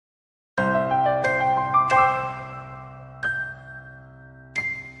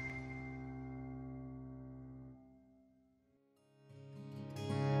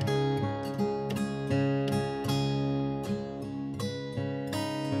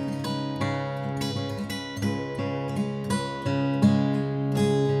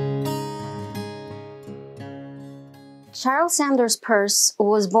Charles Sanders Peirce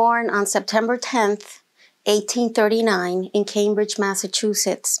was born on September 10th, 1839 in Cambridge,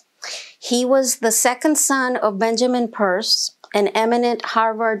 Massachusetts. He was the second son of Benjamin Peirce, an eminent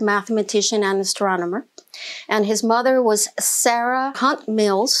Harvard mathematician and astronomer, and his mother was Sarah Hunt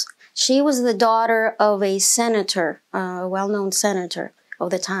Mills. She was the daughter of a senator, a well-known senator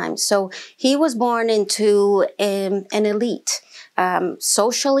of the time. So he was born into an elite,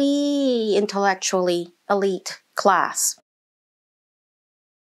 socially, intellectually elite class.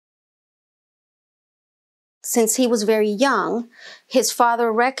 Since he was very young, his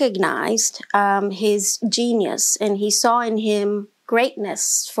father recognized his genius, and he saw in him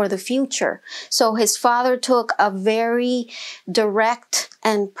greatness for the future. So his father took a very direct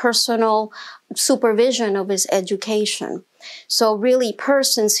and personal supervision of his education. So really,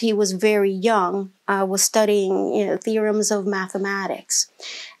 Peirce, since he was very young, was studying theorems of mathematics.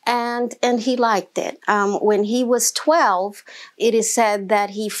 And he liked it. When he was 12, it is said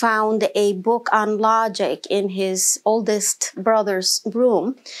that he found a book on logic in his oldest brother's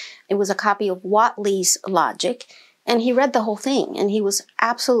room. It was a copy of Whately's Logic, and he read the whole thing, and he was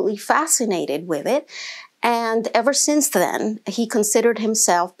absolutely fascinated with it. And ever since then, he considered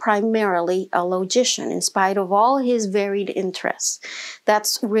himself primarily a logician, in spite of all his varied interests.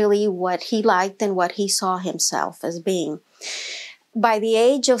 That's really what he liked and what he saw himself as being. By the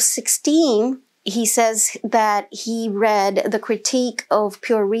age of 16, he says that he read The Critique of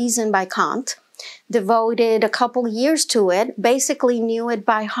Pure Reason by Kant, devoted a couple years to it, basically knew it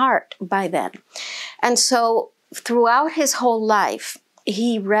by heart by then. And so throughout his whole life,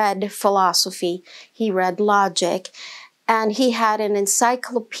 he read philosophy, he read logic, and he had an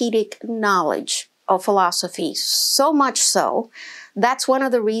encyclopedic knowledge of philosophy, so much so that's one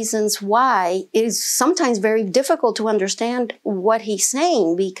of the reasons why it is sometimes very difficult to understand what he's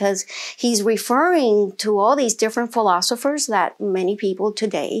saying, because he's referring to all these different philosophers that many people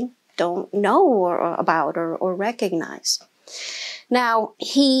today don't know about or recognize. Now,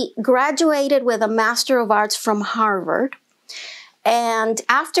 he graduated with a Master of Arts from Harvard, and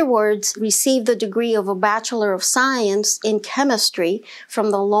afterwards received the degree of a Bachelor of Science in Chemistry from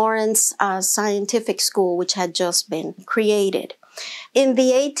the Lawrence Scientific School, which had just been created. In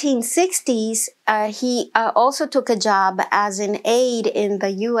the 1860s, he also took a job as an aide in the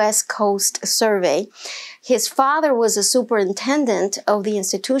U.S. Coast Survey. His father was a superintendent of the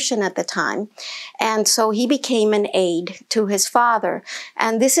institution at the time, and so he became an aide to his father.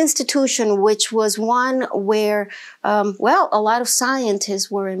 And this institution, which was one where, a lot of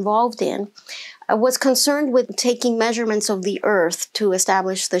scientists were involved in, was concerned with taking measurements of the Earth to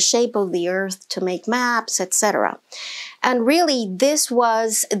establish the shape of the Earth, to make maps, etc. And really, this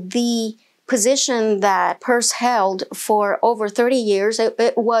was the position that Peirce held for over 30 years.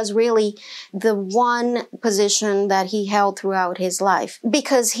 It was really the one position that he held throughout his life,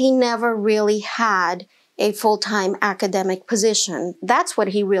 because he never really had a full-time academic position. That's what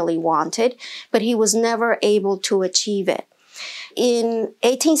he really wanted, but he was never able to achieve it. In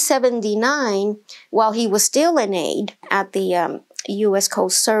 1879, while he was still an aide at the U.S.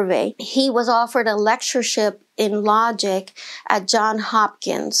 Coast Survey, he was offered a lectureship in logic at Johns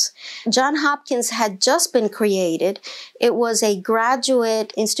Hopkins. Johns Hopkins had just been created. It was a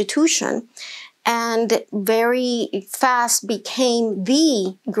graduate institution, and very fast became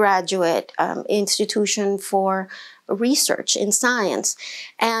the graduate institution for research in science.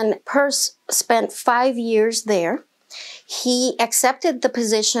 And Peirce spent 5 years there. He accepted the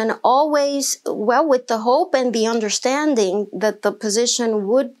position always, with the hope and the understanding that the position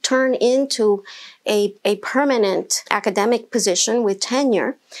would turn into a permanent academic position with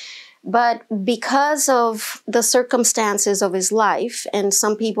tenure. But because of the circumstances of his life, and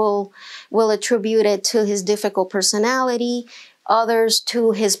some people will attribute it to his difficult personality, others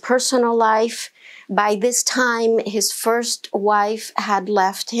to his personal life, by this time, his first wife had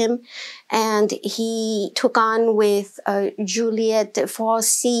left him, and he took on with Juliette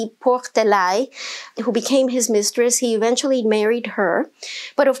Fossey Portelay, who became his mistress. He eventually married her.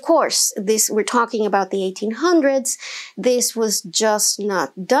 But of course, we're talking about the 1800s. This was just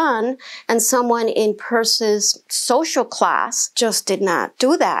not done, and someone in Peirce's social class just did not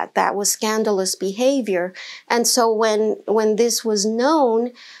do that. That was scandalous behavior. And so when this was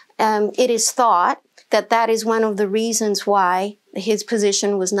known, it is thought that that is one of the reasons why his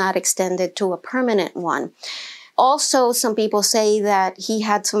position was not extended to a permanent one. Also, some people say that he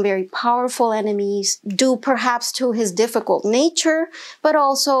had some very powerful enemies, due perhaps to his difficult nature, but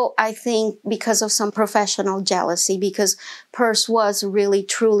also, I think, because of some professional jealousy, because Peirce was really,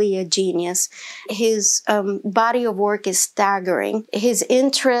 truly a genius. His body of work is staggering. His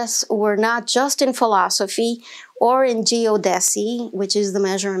interests were not just in philosophy or in geodesy, which is the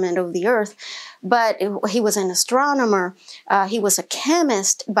measurement of the earth. But he was an astronomer. He was a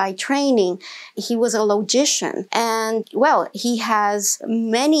chemist by training. He was a logician. And, well, he has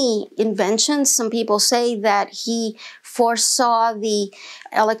many inventions. Some people say that he foresaw the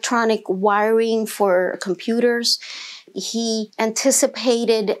electronic wiring for computers. He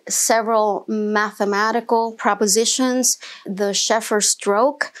anticipated several mathematical propositions, the Sheffer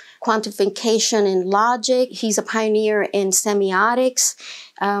stroke, quantification in logic. He's a pioneer in semiotics.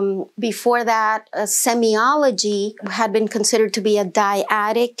 Before that, semiology had been considered to be a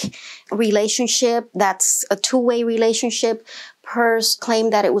dyadic relationship. That's a two-way relationship. Peirce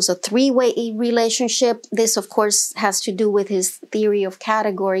claimed that it was a three-way relationship. This, of course, has to do with his theory of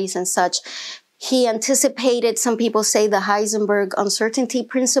categories and such. He anticipated, some people say, the Heisenberg uncertainty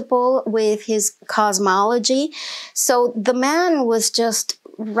principle with his cosmology. So the man was just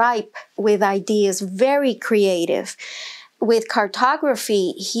ripe with ideas, very creative. With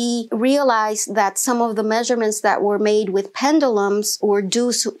cartography, he realized that some of the measurements that were made with pendulums were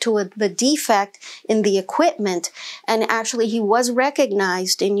due to the defect in the equipment. And actually, he was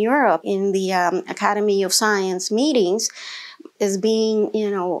recognized in Europe in the Academy of Science meetings as being,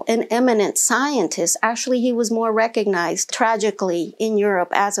 an eminent scientist. Actually, he was more recognized tragically in Europe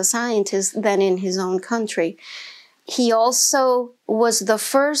as a scientist than in his own country. He also was the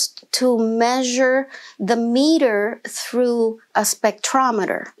first to measure the meter through a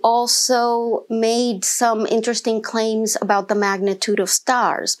spectrometer. Also made some interesting claims about the magnitude of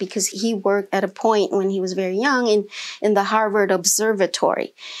stars, because he worked at a point when he was very young in the Harvard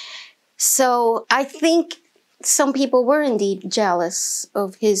Observatory. So I think some people were indeed jealous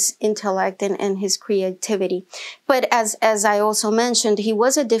of his intellect and his creativity. But as I also mentioned, he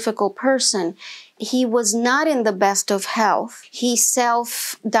was a difficult person. He was not in the best of health. He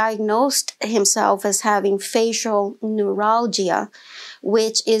self-diagnosed himself as having facial neuralgia,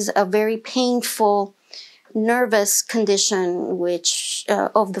 which is a very painful nervous condition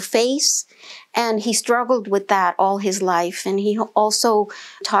of the face. And he struggled with that all his life. And he also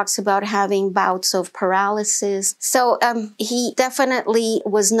talks about having bouts of paralysis. So he definitely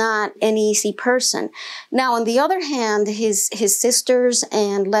was not an easy person. Now, on the other hand, his sisters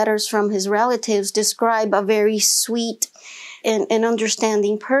and letters from his relatives describe a very sweet and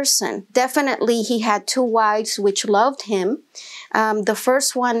understanding person. Definitely, he had two wives which loved him. The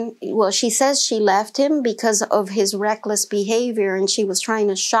first one, she says she left him because of his reckless behavior, and she was trying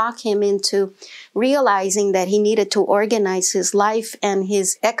to shock him into realizing that he needed to organize his life and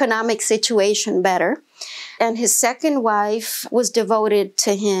his economic situation better. And his second wife was devoted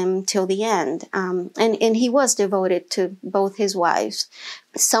to him till the end. And he was devoted to both his wives.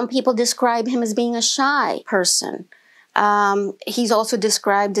 Some people describe him as being a shy person. He's also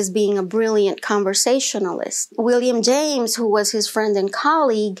described as being a brilliant conversationalist. William James, who was his friend and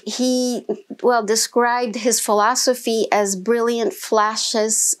colleague, he described his philosophy as brilliant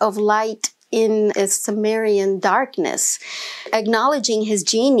flashes of light in a Sumerian darkness, acknowledging his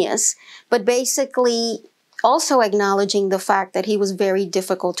genius, but basically also acknowledging the fact that he was very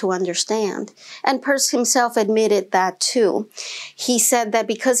difficult to understand. And Peirce himself admitted that too. He said that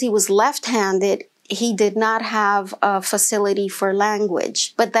because he was left-handed, he did not have a facility for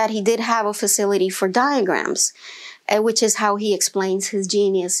language, but that he did have a facility for diagrams, which is how he explains his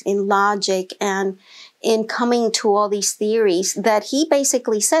genius in logic and in coming to all these theories that he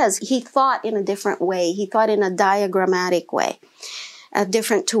basically says he thought in a different way. He thought in a diagrammatic way,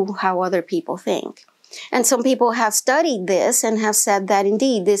 different to how other people think. And some people have studied this and have said that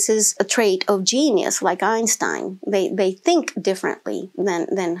indeed this is a trait of genius, like Einstein. They think differently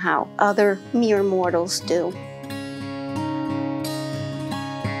than how other mere mortals do.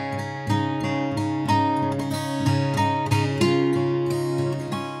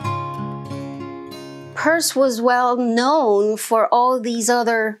 Peirce was well known for all these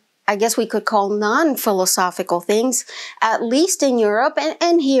other, I guess we could call non-philosophical things, at least in Europe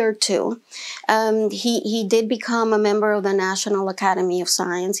and here too. He did become a member of the National Academy of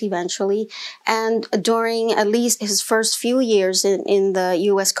Science eventually, and during at least his first few years in the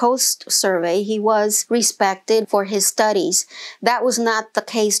U.S. Coast Survey, he was respected for his studies. That was not the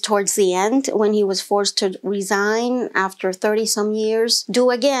case towards the end, when he was forced to resign after 30-some years, due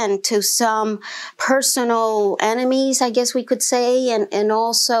again to some personal enemies, I guess we could say, and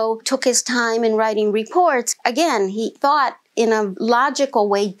also took his time in writing reports. Again, he thought in a logical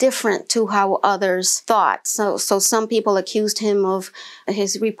way different to how others thought. So some people accused him of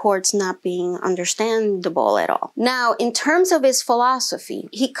his reports not being understandable at all. Now, in terms of his philosophy,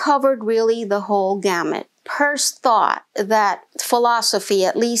 he covered really the whole gamut. Peirce thought that philosophy,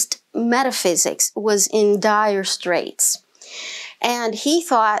 at least metaphysics was in dire straits. And he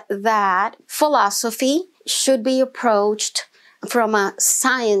thought that philosophy should be approached from a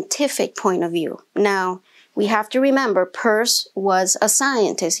scientific point of view. Now, we have to remember Peirce was a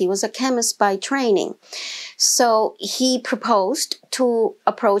scientist. He was a chemist by training. So he proposed to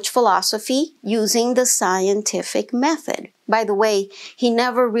approach philosophy using the scientific method. By the way, he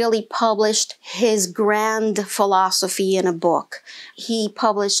never really published his grand philosophy in a book. He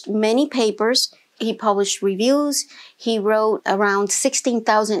published many papers. He published reviews. He wrote around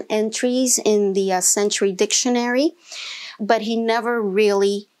 16,000 entries in the Century Dictionary, but he never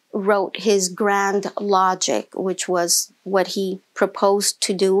really wrote his grand logic, which was what he proposed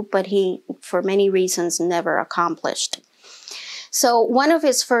to do, but he, for many reasons, never accomplished. So one of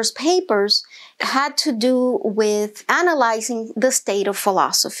his first papers had to do with analyzing the state of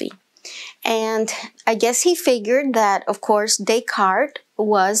philosophy. And I guess he figured that, of course, Descartes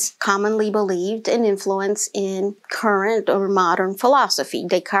was commonly believed an influence in current or modern philosophy.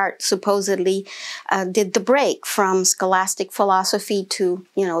 Descartes supposedly did the break from scholastic philosophy to,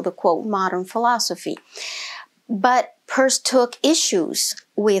 the quote, modern philosophy. But Peirce took issues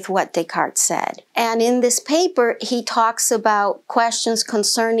with what Descartes said. And in this paper, he talks about questions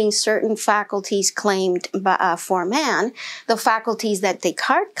concerning certain faculties claimed for man, the faculties that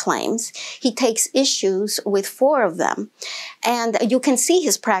Descartes claims. He takes issues with 4 of them. And you can see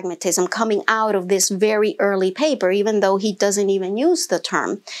his pragmatism coming out of this very early paper, even though he doesn't even use the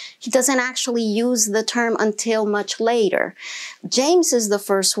term. He doesn't actually use the term until much later. James is the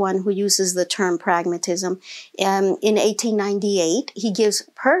first one who uses the term pragmatism. In 1898, he gives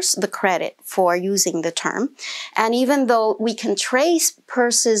Peirce the credit for using the term. And even though we can trace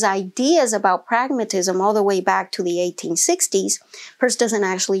Peirce's ideas about pragmatism all the way back to the 1860s, Peirce doesn't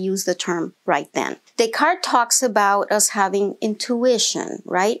actually use the term right then. Descartes talks about us having intuition,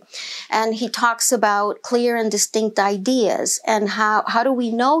 right? And he talks about clear and distinct ideas. And how do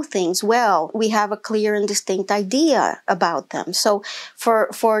we know things? Well, we have a clear and distinct idea about them. So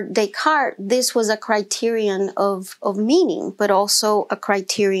for Descartes, this was a criterion of meaning, but also a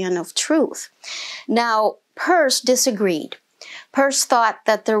criterion of truth. Now, Peirce disagreed. Peirce thought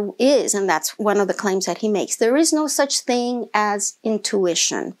that there is, and that's one of the claims that he makes, there is no such thing as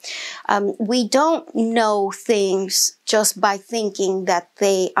intuition. We don't know things just by thinking that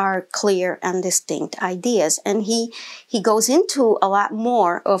they are clear and distinct ideas. And he goes into a lot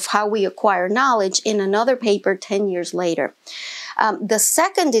more of how we acquire knowledge in another paper 10 years later. The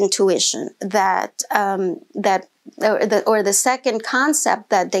second intuition or the second concept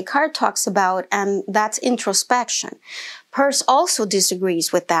that Descartes talks about, and that's introspection. Peirce also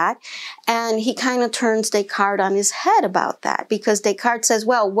disagrees with that, and he kind of turns Descartes on his head about that, because Descartes says,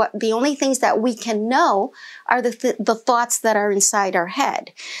 well, the only things that we can know are the thoughts that are inside our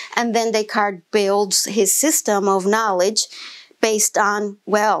head. And then Descartes builds his system of knowledge based on,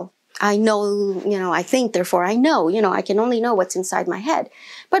 well, I know, I think, therefore I know, I can only know what's inside my head.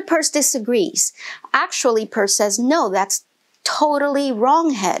 But Peirce disagrees. Actually, Peirce says, no, that's totally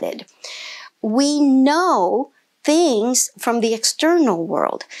wrong-headed. We know things from the external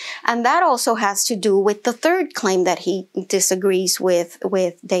world. And that also has to do with the third claim that he disagrees with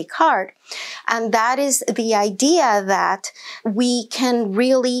Descartes. And that is the idea that we can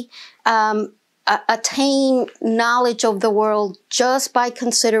really attain knowledge of the world just by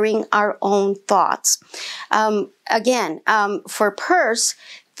considering our own thoughts. For Peirce,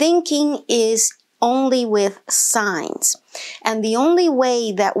 thinking is only with signs. And the only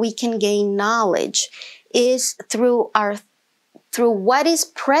way that we can gain knowledge is through what is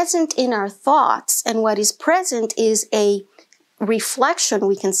present in our thoughts. And what is present is a reflection,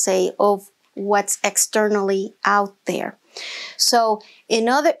 we can say, of what's externally out there. So in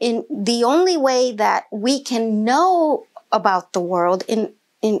the only way that we can know about the world,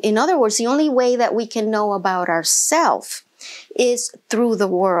 in other words, the only way that we can know about ourselves is through the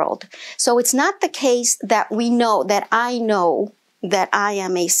world. So it's not the case that I know that I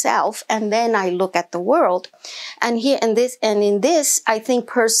am a self, and then I look at the world. And in this, I think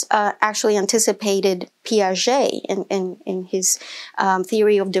Peirce actually anticipated Piaget in his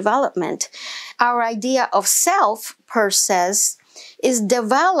theory of development. Our idea of self, Peirce says, is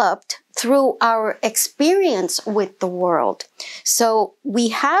developed through our experience with the world. So we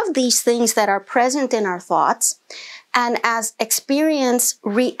have these things that are present in our thoughts, and as experience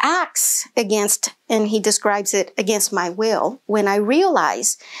reacts against, and he describes it against my will, when I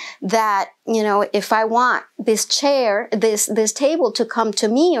realize that, if I want this chair, this table to come to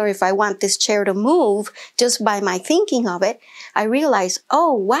me, or if I want this chair to move just by my thinking of it, I realize,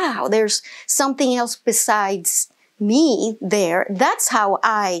 oh, wow, there's something else besides me there. That's how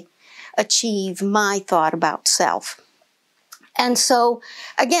I achieve my thought about self. And so,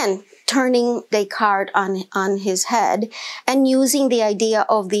 again, turning Descartes on his head and using the idea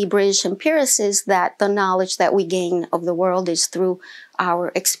of the British empiricists that the knowledge that we gain of the world is through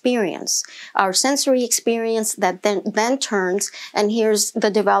our experience, our sensory experience that then turns, and here's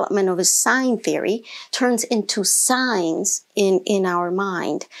the development of his sign theory, turns into signs in our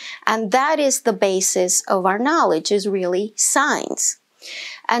mind. And that is the basis of our knowledge, is really signs.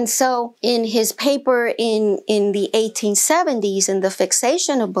 And so in his paper in the 1870s, in The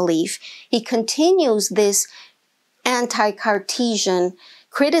Fixation of Belief, he continues this anti-Cartesian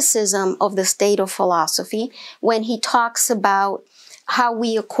criticism of the state of philosophy when he talks about how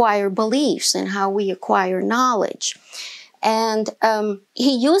we acquire beliefs and how we acquire knowledge. And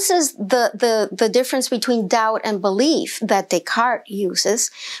he uses the difference between doubt and belief that Descartes uses.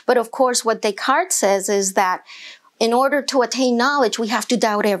 But of course, what Descartes says is that in order to attain knowledge, we have to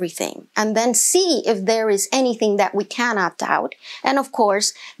doubt everything and then see if there is anything that we cannot doubt. And of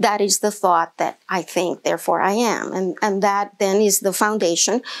course, that is the thought that I think, therefore I am. And that then is the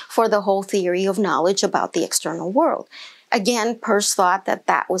foundation for the whole theory of knowledge about the external world. Again, Peirce thought that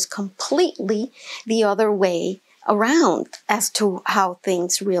that was completely the other way around as to how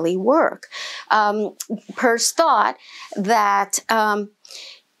things really work. Peirce thought that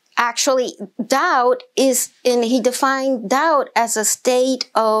actually, doubt is, and he defined doubt as a state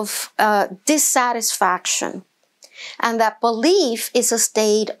of dissatisfaction, and that belief is a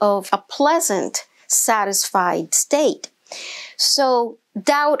state of a pleasant, satisfied state. So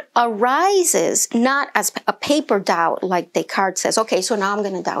doubt arises not as a paper doubt, like Descartes says, okay, so now I'm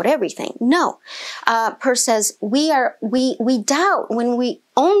going to doubt everything. No, Peirce says we doubt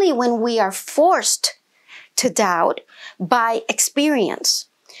only when we are forced to doubt by experience.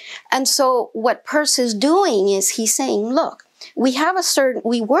 And so what Peirce is doing is he's saying, look,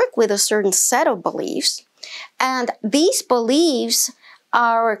 we work with a certain set of beliefs, and these beliefs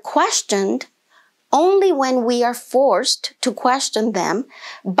are questioned only when we are forced to question them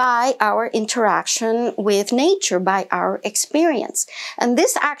by our interaction with nature, by our experience. And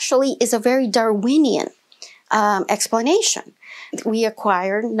this actually is a very Darwinian explanation. We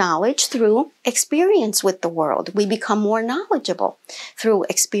acquire knowledge through experience with the world. We become more knowledgeable through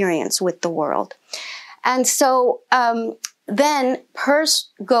experience with the world. And so then Peirce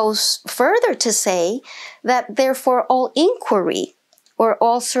goes further to say that therefore all inquiry or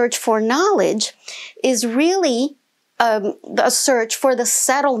all search for knowledge is really a search for the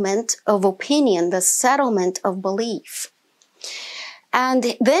settlement of opinion, the settlement of belief.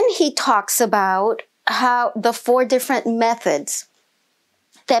 And then he talks about how the 4 different methods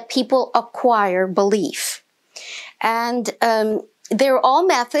that people acquire belief. And they're all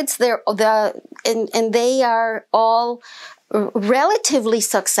methods, and they are all relatively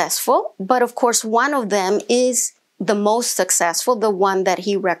successful, but of course one of them is the most successful, the one that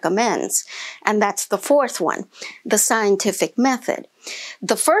he recommends. And that's the 4th one, the scientific method.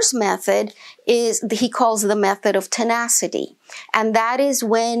 The first method is, he calls the method of tenacity. And that is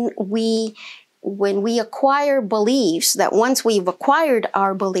when we acquire beliefs, that once we've acquired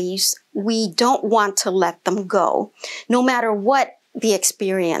our beliefs, we don't want to let them go, no matter what the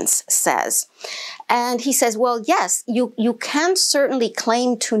experience says. And he says, well, yes, you can certainly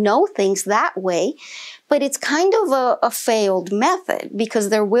claim to know things that way, but it's kind of a failed method, because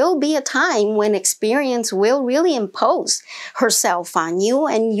there will be a time when experience will really impose herself on you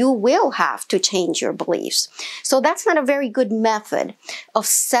and you will have to change your beliefs. So that's not a very good method of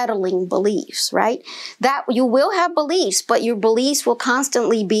settling beliefs, right? That you will have beliefs, but your beliefs will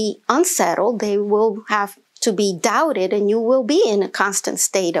constantly be unsettled. They will have to be doubted, and you will be in a constant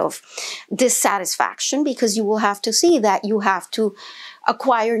state of dissatisfaction because you will have to see that you have to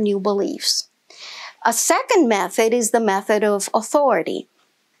acquire new beliefs. A second method is the method of authority.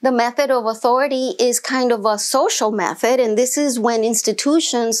 The method of authority is kind of a social method, and this is when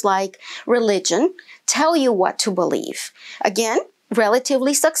institutions like religion tell you what to believe. Again,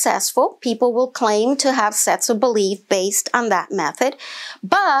 relatively successful. People will claim to have sets of belief based on that method.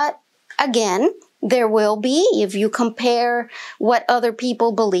 But again, there will be, if you compare what other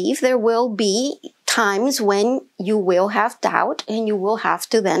people believe, there will be times when you will have doubt and you will have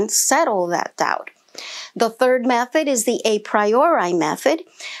to then settle that doubt. The third method is the a priori method,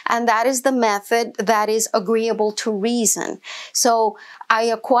 and that is the method that is agreeable to reason. So I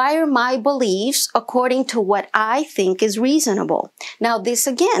acquire my beliefs according to what I think is reasonable. Now this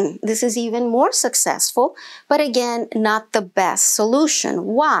is even more successful, but again, not the best solution.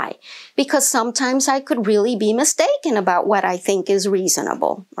 Why? Because sometimes I could really be mistaken about what I think is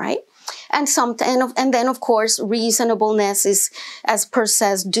reasonable, right? And then, of course, reasonableness is, as Peirce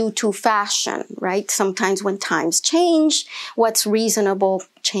says, due to fashion, right? Sometimes when times change, what's reasonable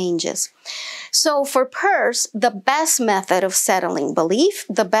changes. So for Peirce, the best method of settling belief,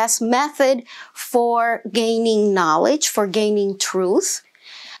 the best method for gaining knowledge, for gaining truth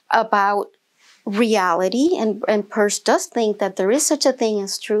about reality, and Peirce does think that there is such a thing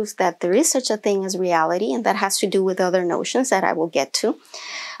as truth, that there is such a thing as reality, and that has to do with other notions that I will get to.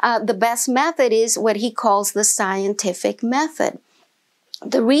 The best method is what he calls the scientific method.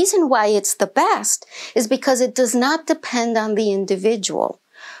 The reason why it's the best is because it does not depend on the individual.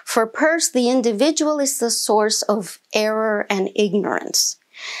 For Peirce, the individual is the source of error and ignorance.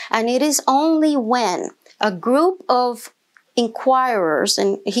 And it is only when a group of inquirers,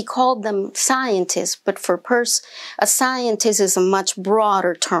 and he called them scientists, but for Peirce, a scientist is a much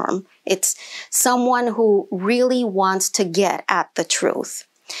broader term. It's someone who really wants to get at the truth.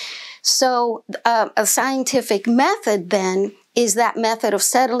 So a scientific method then is that method of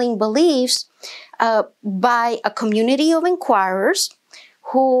settling beliefs by a community of inquirers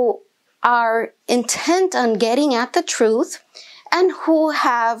who are intent on getting at the truth and who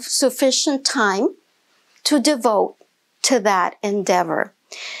have sufficient time to devote to that endeavor.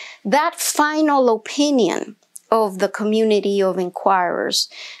 That final opinion of the community of inquirers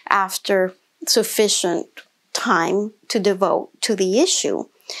after sufficient time to devote to the issue,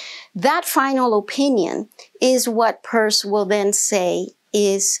 that final opinion is what Peirce will then say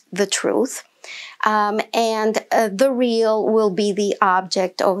is the truth. And the real will be the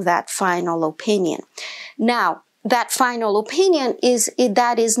object of that final opinion. Now, that final opinion is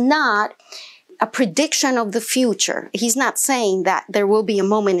not a prediction of the future. He's not saying that there will be a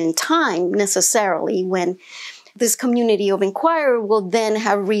moment in time necessarily when this community of inquiry will then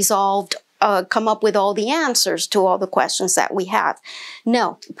have resolved, come up with all the answers to all the questions that we have.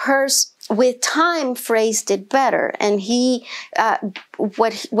 No, Peirce, with time, phrased it better. And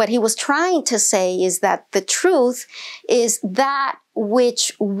what he was trying to say is that the truth is that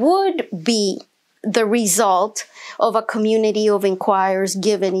which would be the result of a community of inquirers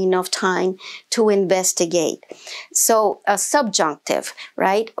given enough time to investigate. So a subjunctive,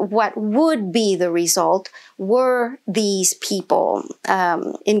 right? What would be the result were these people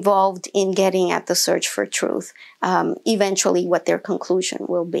involved in getting at the search for truth, eventually what their conclusion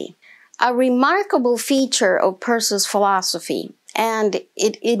will be. A remarkable feature of Peirce's philosophy, and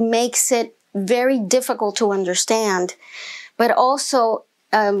it makes it very difficult to understand, but also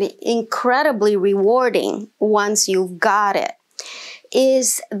incredibly rewarding once you've got it,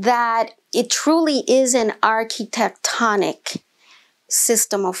 is that it truly is an architectonic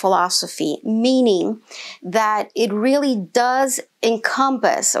system of philosophy, meaning that it really does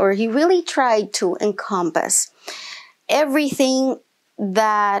encompass, or he really tried to encompass, everything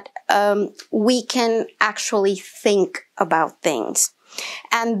that we can actually think about things.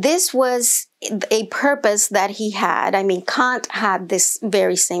 And this was a purpose that he had. I mean, Kant had this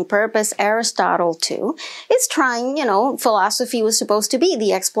very same purpose, Aristotle too. It's trying, philosophy was supposed to be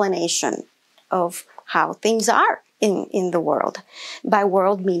the explanation of how things are in the world. By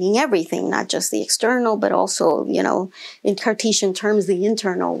world meaning everything, not just the external, but also, in Cartesian terms, the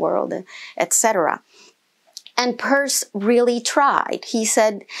internal world, etc. And Peirce really tried. He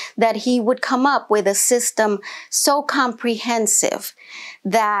said that he would come up with a system so comprehensive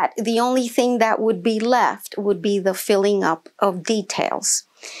that the only thing that would be left would be the filling up of details.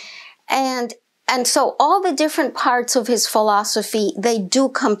 And so all the different parts of his philosophy, they do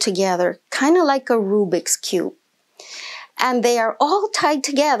come together, kind of like a Rubik's Cube. And they are all tied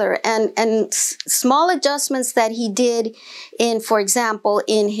together, and small adjustments that he did in, for example,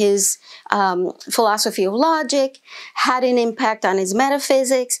 in his philosophy of logic had an impact on his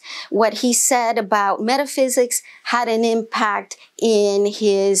metaphysics. What he said about metaphysics had an impact in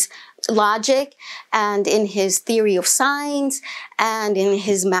his logic and in his theory of science and in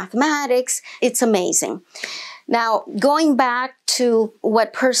his mathematics. It's amazing. Now, going back to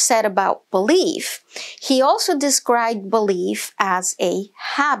what Peirce said about belief, he also described belief as a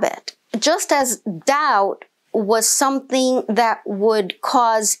habit. Just as doubt was something that would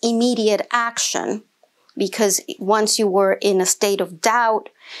cause immediate action, because once you were in a state of doubt,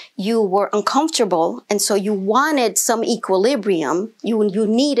 you were uncomfortable, and so you wanted some equilibrium. You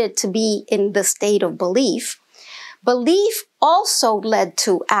needed to be in the state of belief. Belief also led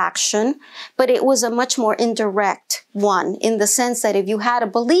to action, but it was a much more indirect one, in the sense that if you had a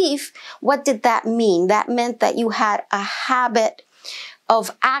belief, what did that mean? That meant that you had a habit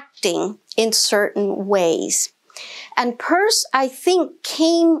of acting in certain ways. And Peirce, I think,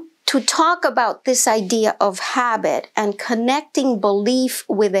 came to talk about this idea of habit and connecting belief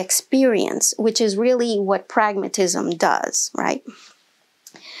with experience, which is really what pragmatism does, right?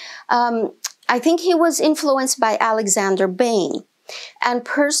 I think he was influenced by Alexander Bain. And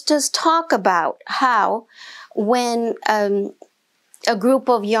Peirce does talk about how when a group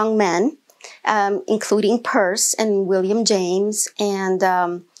of young men, including Peirce and William James and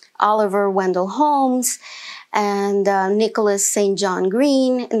Oliver Wendell Holmes and Nicholas St. John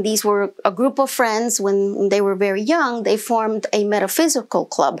Green, and these were a group of friends when they were very young, they formed a metaphysical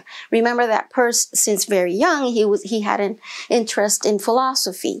club. Remember that Peirce, since very young, he had an interest in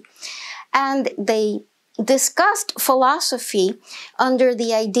philosophy. And they discussed philosophy under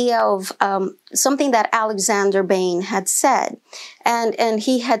the idea of something that Alexander Bain had said. And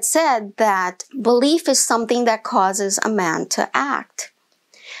he had said that belief is something that causes a man to act.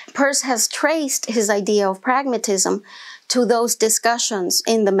 Peirce has traced his idea of pragmatism to those discussions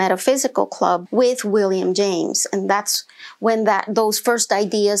in the Metaphysical Club with William James. And that's when those first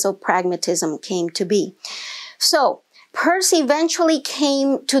ideas of pragmatism came to be. So Peirce eventually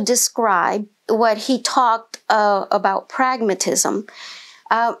came to describe what he talked about pragmatism.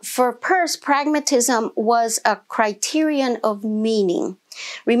 For Peirce, pragmatism was a criterion of meaning.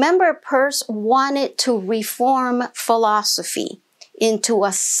 Remember, Peirce wanted to reform philosophy into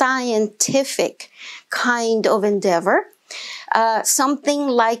a scientific kind of endeavor, something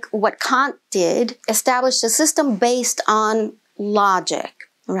like what Kant did, established a system based on logic,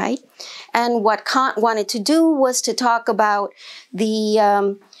 right? And what Kant wanted to do was to talk about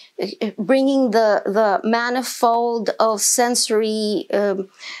the bringing the manifold of sensory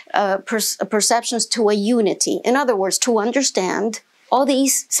perceptions to a unity. In other words, to understand all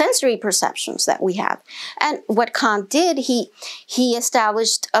these sensory perceptions that we have. And what Kant did, he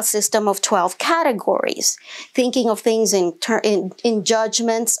established a system of 12 categories, thinking of things in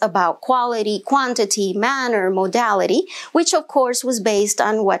judgments about quality, quantity, manner, modality, which of course was based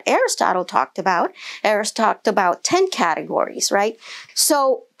on what Aristotle talked about. Aristotle talked about 10 categories, right?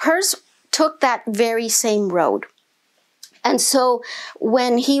 So Peirce took that very same road. And so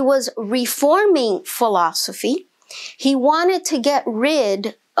when he was reforming philosophy, he wanted to get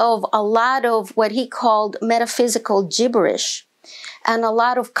rid of a lot of what he called metaphysical gibberish and a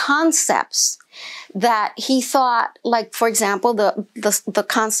lot of concepts that he thought, like, for example, the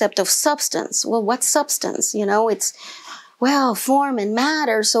concept of substance. Well, what's substance? You know, it's, well, form and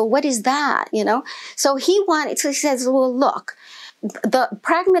matter. So what is that? You know, so he says, well, look, the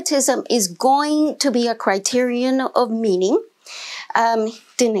pragmatism is going to be a criterion of meaning.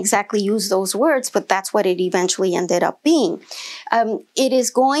 Didn't exactly use those words, but that's what it eventually ended up being. It is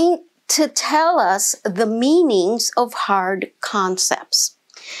going to tell us the meanings of hard concepts.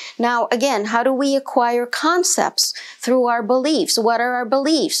 Now, again, how do we acquire concepts? Through our beliefs. What are our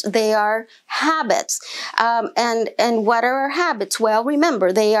beliefs? They are habits. And what are our habits? Well,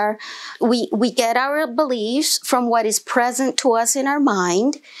 remember, we get our beliefs from what is present to us in our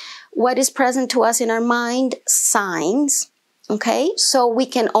mind. What is present to us in our mind? Signs. Okay, so we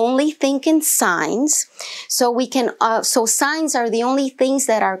can only think in signs. So signs are the only things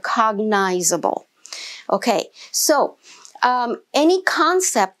that are cognizable. Okay, so any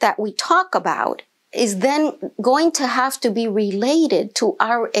concept that we talk about is then going to have to be related to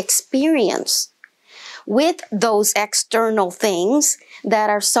our experience with those external things that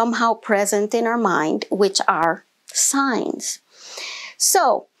are somehow present in our mind, which are signs.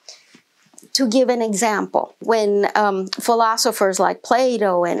 So, to give an example, when philosophers like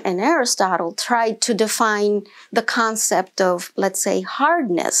Plato and Aristotle tried to define the concept of, let's say,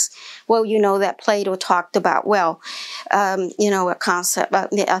 hardness, well, you know that Plato talked about, well, you know,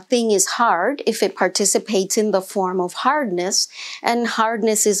 a thing is hard if it participates in the form of hardness, and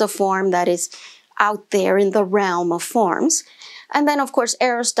hardness is a form that is out there in the realm of forms. And then, of course,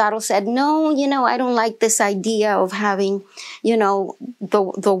 Aristotle said, no, you know, I don't like this idea of having, you know,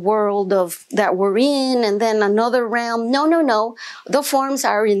 the world that we're in and then another realm. No. The forms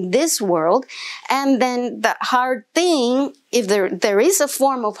are in this world. And then the hard thing, if there is a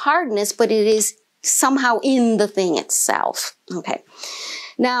form of hardness, but it is somehow in the thing itself. Okay.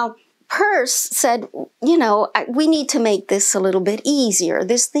 Now, Peirce said, you know, we need to make this a little bit easier.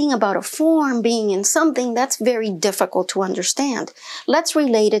 This thing about a form being in something, that's very difficult to understand. Let's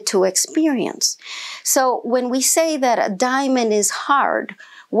relate it to experience. So when we say that a diamond is hard,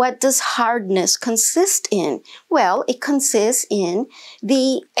 what does hardness consist in? Well, it consists in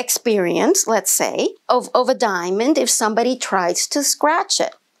the experience, let's say, of a diamond if somebody tries to scratch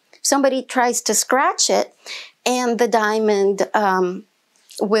it. If somebody tries to scratch it and the diamond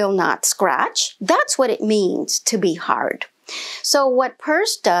will not scratch. That's what it means to be hard. So what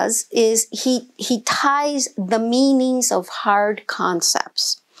Peirce does is he ties the meanings of hard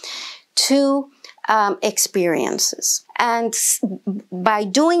concepts to experiences. And by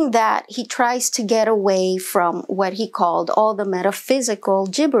doing that, he tries to get away from what he called all the metaphysical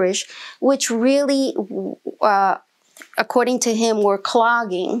gibberish, which really, according to him, were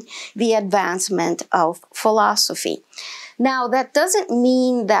clogging the advancement of philosophy. Now, that doesn't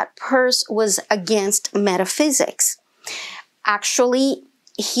mean that Peirce was against metaphysics. Actually,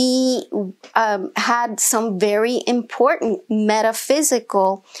 he had some very important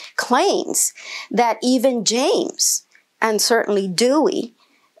metaphysical claims that even James and certainly Dewey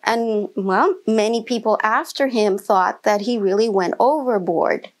and, well, many people after him thought that he really went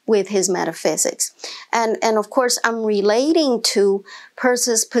overboard with his metaphysics. And of course, I'm relating to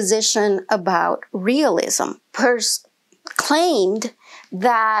Peirce's position about realism. Peirce claimed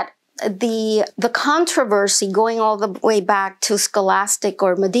that the controversy going all the way back to scholastic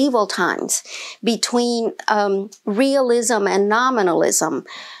or medieval times between realism and nominalism,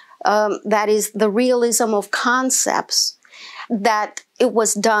 that is the realism of concepts, that it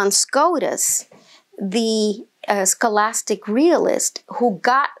was Duns Scotus, the scholastic realist, who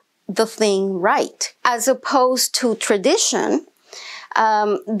got the thing right, as opposed to tradition,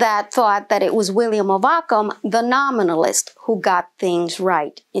 that thought that it was William of Ockham, the nominalist, who got things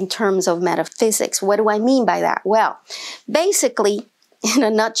right in terms of metaphysics. What do I mean by that? Well, basically, in a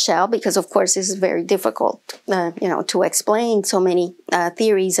nutshell, because of course this is very difficult, to explain so many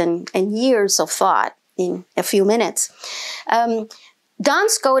theories and years of thought in a few minutes.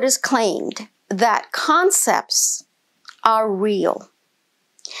 Duns Scotus claimed that concepts are real.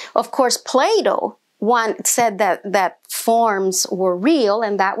 Of course, Plato said that forms were real,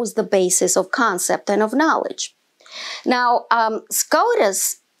 and that was the basis of concept and of knowledge. Now,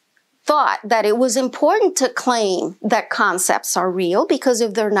 Scotus thought that it was important to claim that concepts are real, because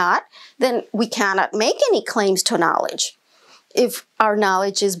if they're not, then we cannot make any claims to knowledge if our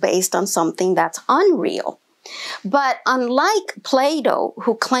knowledge is based on something that's unreal. But unlike Plato,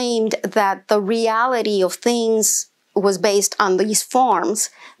 who claimed that the reality of things was based on these forms,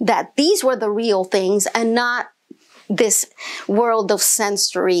 that these were the real things and not this world of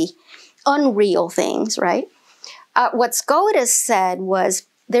sensory, unreal things, right? What Scotus said was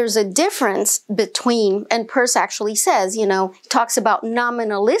there's a difference between, and Peirce actually says, talks about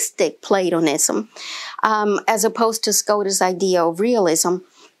nominalistic Platonism as opposed to Scotus' idea of realism.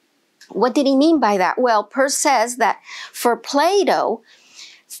 What did he mean by that? Well, Peirce says that for Plato,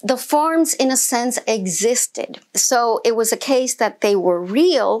 the forms, in a sense, existed. So it was a case that they were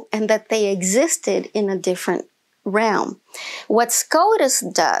real and that they existed in a different realm. What Scotus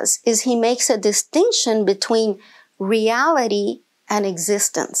does is he makes a distinction between reality and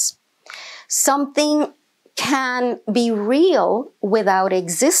existence. Something can be real without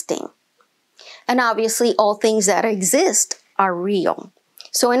existing. And obviously, all things that exist are real.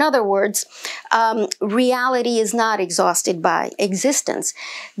 So in other words, reality is not exhausted by existence.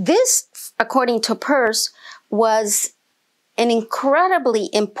 This, according to Peirce, was an incredibly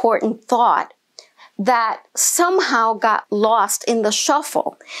important thought that somehow got lost in the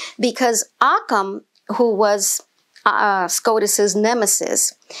shuffle, because Occam, who was Scotus's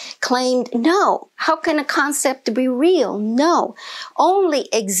nemesis, claimed, no, how can a concept be real? No, only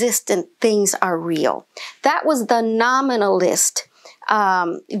existent things are real. That was the nominalist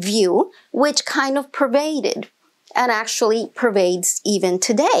view, which kind of pervaded and actually pervades even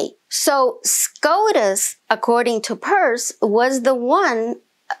today. So Scotus, according to Peirce, was the one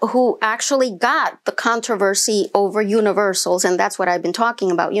who actually got the controversy over universals, and that's what I've been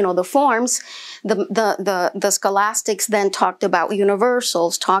talking about. The forms, the scholastics then talked about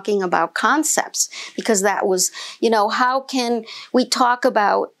universals, talking about concepts, because that was, how can we talk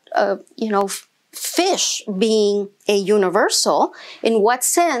about, fish being a universal? In what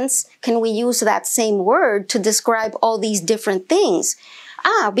sense can we use that same word to describe all these different things?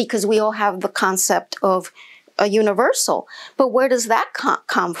 Because we all have the concept of a universal. But where does that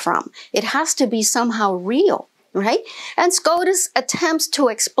come from? It has to be somehow real, right? And Scotus attempts to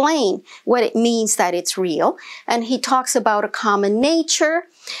explain what it means that it's real. And he talks about a common nature,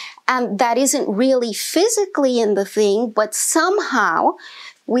 and that isn't really physically in the thing, but somehow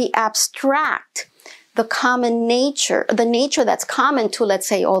we abstract the common nature, the nature that's common to, let's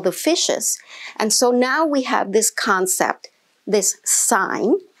say, all the fishes. And so now we have this concept, this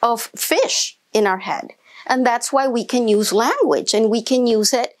sign of fish in our head. And that's why we can use language, and we can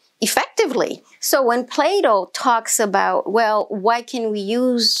use it effectively. So when Plato talks about, well, why can we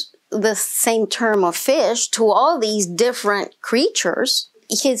use the same term of fish to all these different creatures?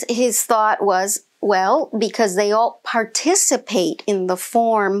 His thought was, Well, because they all participate in the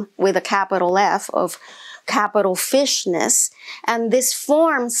form with a capital F of capital fishness, and this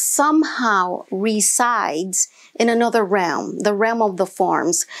form somehow resides in another realm, the realm of the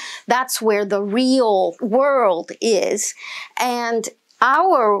forms. That's where the real world is. And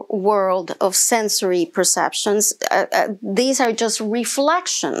our world of sensory perceptions, these are just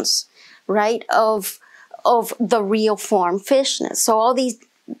reflections, right, of the real form fishness. So all these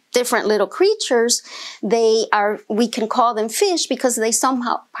different little creatures, we can call them fish because they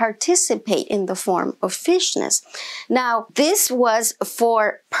somehow participate in the form of fishness. Now, this was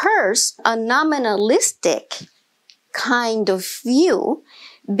for Peirce a nominalistic kind of view,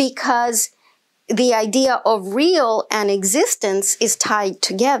 because the idea of real and existence is tied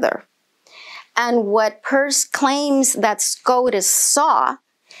together. And what Peirce claims that Scotus saw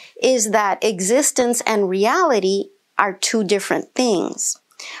is that existence and reality are two different things.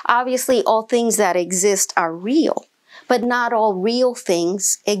 Obviously, all things that exist are real, but not all real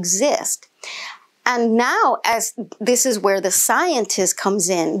things exist. And now, as this is where the scientist comes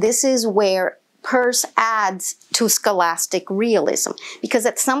in, this is where Peirce adds to scholastic realism, because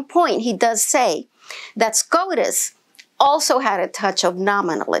at some point he does say that Scotus also had a touch of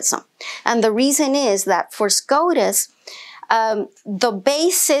nominalism. And the reason is that for Scotus, the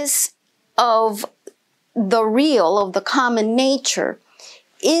basis of the real, of the common nature,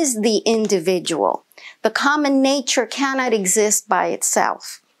 is the individual. The common nature cannot exist by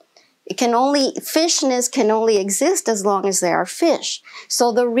itself. Fishness can only exist as long as there are fish.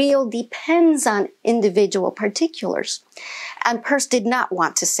 So the real depends on individual particulars. And Peirce did not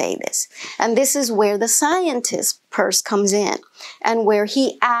want to say this. And this is where the scientist Peirce comes in, and where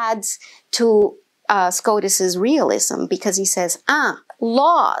he adds to Scotus's realism, because he says,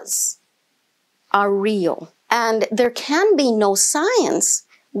 laws are real. And there can be no science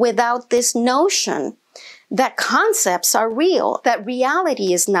without this notion that concepts are real, that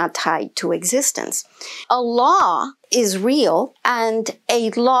reality is not tied to existence. A law is real, and a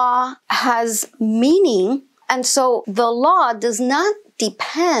law has meaning, and so the law does not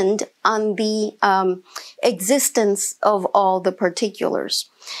depend on the existence of all the particulars.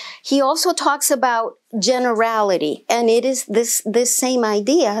 He also talks about generality, and it is this same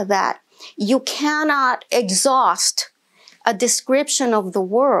idea that you cannot exhaust a description of the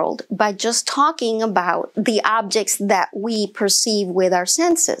world by just talking about the objects that we perceive with our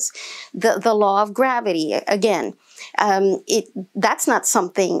senses. The law of gravity, again, that's not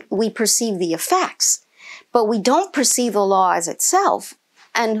something we perceive the effects, but we don't perceive the law as itself.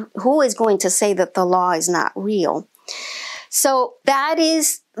 And who is going to say that the law is not real? So that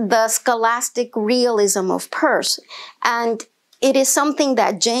is the scholastic realism of Peirce. And it is something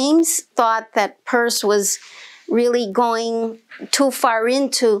that James thought that Peirce was really going too far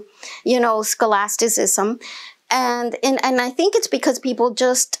into, scholasticism. And I think it's because people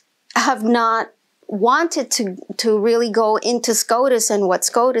just have not wanted to really go into Scotus and what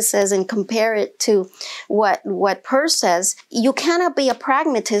Scotus says and compare it to what Peirce says. You cannot be a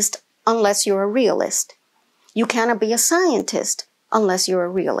pragmatist unless you're a realist. You cannot be a scientist unless you're a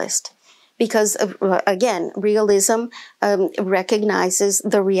realist. Because, again, realism recognizes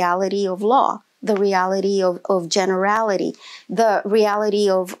the reality of law, the reality of generality, the reality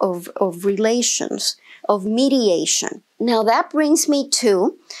of relations, of mediation. Now that brings me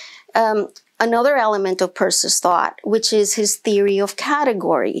to another element of Peirce's thought, which is his theory of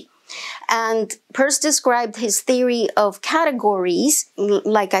category. And Peirce described his theory of categories,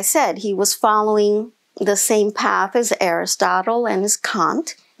 like I said, he was following the same path as Aristotle and as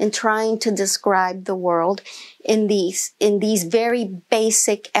Kant, in trying to describe the world in these very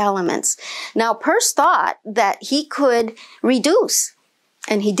basic elements. Now, Peirce thought that he could reduce,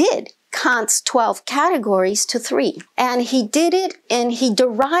 and he did, Kant's 12 categories to 3. And he did it, and he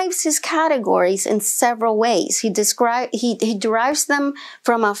derives his categories in several ways. He derives them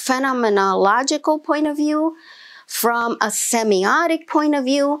from a phenomenological point of view, from a semiotic point of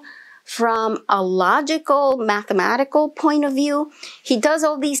view, from a logical, mathematical point of view. He does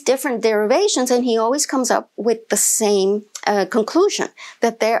all these different derivations, and he always comes up with the same conclusion,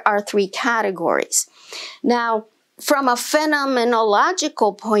 that there are 3 categories. Now, from a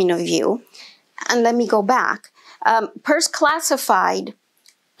phenomenological point of view, and let me go back, Peirce classified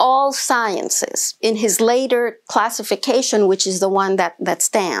all sciences in his later classification, which is the one that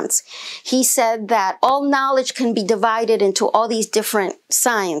stands. He said that all knowledge can be divided into all these different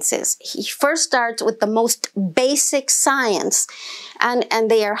sciences. He first starts with the most basic science,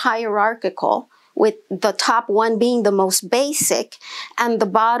 and they are hierarchical, with the top one being the most basic, and the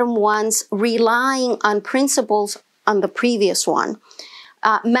bottom ones relying on principles on the previous one.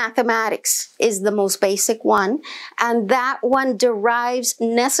 Mathematics is the most basic one, and that one derives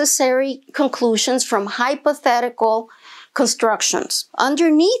necessary conclusions from hypothetical constructions.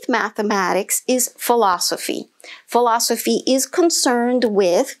 Underneath mathematics is philosophy. Philosophy is concerned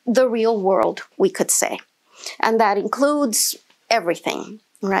with the real world, we could say, and that includes everything,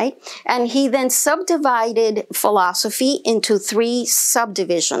 right? And he then subdivided philosophy into 3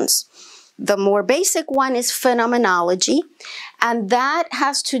 subdivisions. The more basic one is phenomenology, and that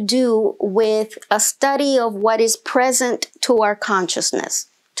has to do with a study of what is present to our consciousness,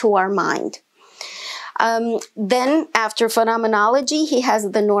 to our mind. Then after phenomenology, he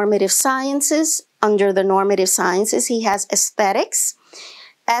has the normative sciences. Under the normative sciences, he has aesthetics,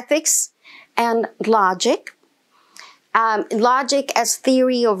 ethics, and logic. Logic as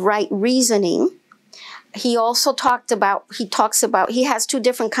theory of right reasoning. He also talks about, he has 2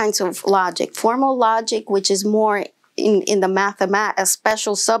 different kinds of logic. Formal logic, which is more in the a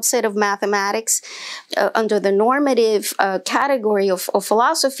special subset of mathematics. Under the normative category of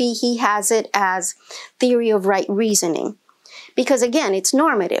philosophy, he has it as theory of right reasoning. Because again, it's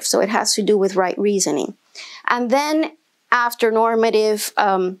normative, so it has to do with right reasoning. And then after normative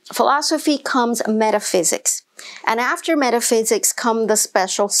philosophy comes metaphysics. And after metaphysics come the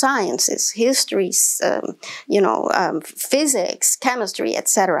special sciences, history, physics, chemistry,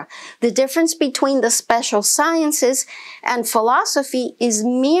 etc. The difference between the special sciences and philosophy is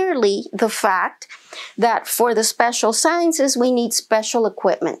merely the fact that for the special sciences, we need special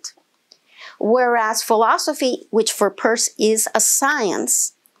equipment. Whereas philosophy, which for Peirce is a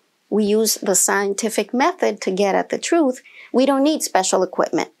science, we use the scientific method to get at the truth. We don't need special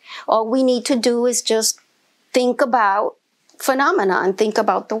equipment. All we need to do is just think about phenomena and think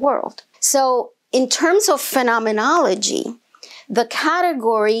about the world. So in terms of phenomenology, the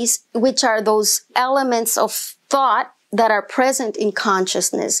categories, which are those elements of thought that are present in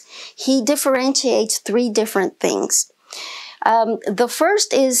consciousness, he differentiates 3 different things. The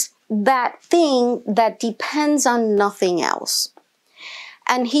first is that thing that depends on nothing else.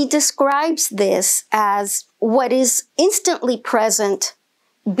 And he describes this as what is instantly present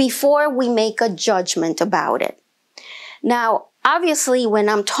before we make a judgment about it. Now, obviously, when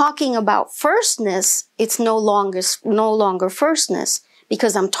I'm talking about firstness, it's no longer firstness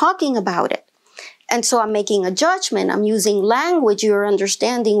because I'm talking about it. And so I'm making a judgment. I'm using language. You're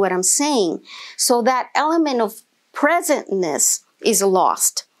understanding what I'm saying. So that element of presentness is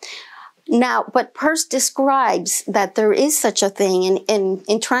lost. Now, but Peirce describes that there is such a thing, and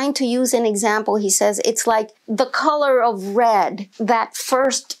in trying to use an example, he says it's like the color of red, that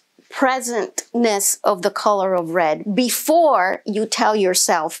first presentness of the color of red, before you tell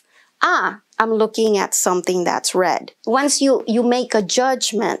yourself, I'm looking at something that's red. Once you make a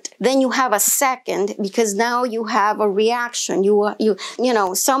judgment, then you have a second, because now you have a reaction.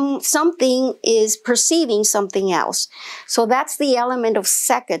 Something is perceiving something else. So that's the element of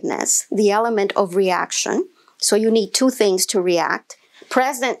secondness, the element of reaction. So you need 2 things to react.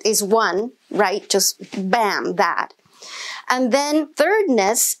 Present is 1, right? Just bam, that. And then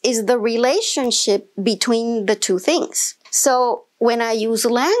thirdness is the relationship between the 2 things. So when I use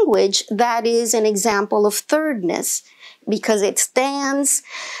language, that is an example of thirdness because it stands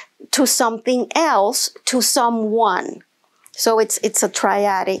to something else, to someone. So it's a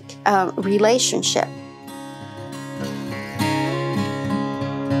triadic relationship.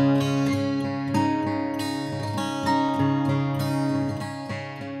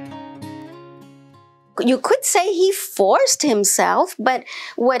 You could say he forced himself, but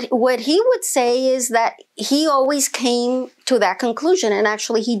what he would say is that he always came to that conclusion, and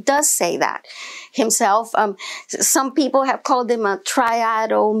actually he does say that himself. Some people have called him a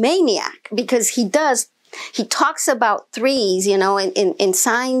triadomaniac because he talks about 3s, in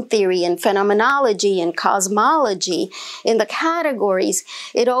sign theory and phenomenology and cosmology, in the categories.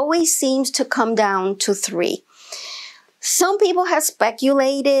 It always seems to come down to 3. Some people have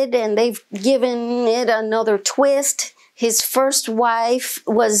speculated and they've given it another twist. His first wife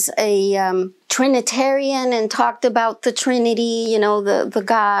was a Trinitarian and talked about the Trinity, the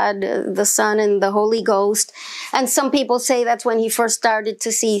God, the Son, and the Holy Ghost. And some people say that's when he first started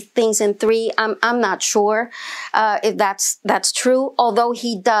to see things in 3. I'm not sure if that's true, although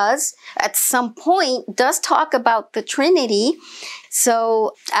he does at some point talk about the Trinity.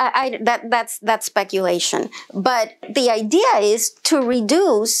 So that's speculation. But the idea is to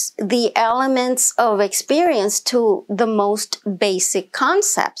reduce the elements of experience to the most basic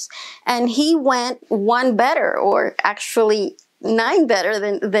concepts. And he went 1 better, or actually 9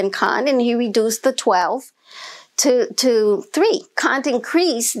 better than Kant, and he reduced the 12 to 3. Kant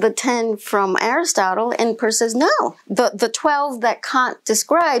increased the 10 from Aristotle, and Peirce says, no, the 12 that Kant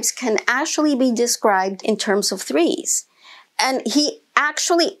describes can actually be described in terms of 3s. And he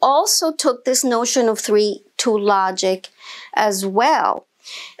actually also took this notion of 3 to logic as well.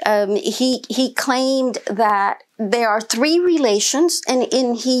 He claimed that there are 3 relations, and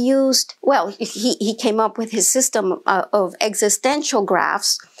he came up with his system of existential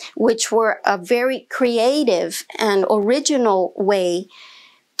graphs, which were a very creative and original way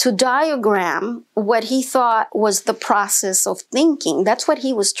to diagram what he thought was the process of thinking. That's what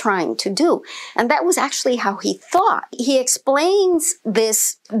he was trying to do. And that was actually how he thought. He explains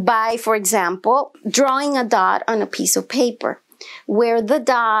this by, for example, drawing a dot on a piece of paper, where the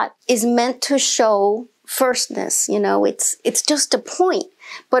dot is meant to show firstness. It's just a point.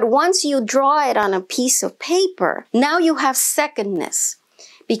 But once you draw it on a piece of paper, now you have secondness,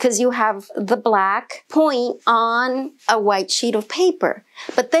 because you have the black point on a white sheet of paper.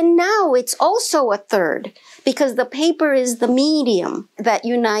 But then now it's also a third, because the paper is the medium that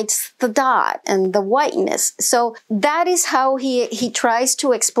unites the dot and the whiteness. So that is how he tries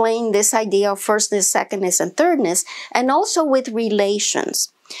to explain this idea of firstness, secondness, and thirdness, and also with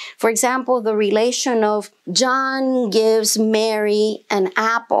relations. For example, the relation of John gives Mary an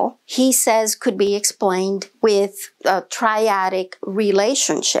apple, he says could be explained with a triadic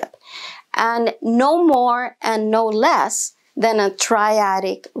relationship. And no more and no less than a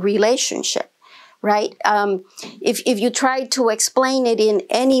triadic relationship, right? If you try to explain it in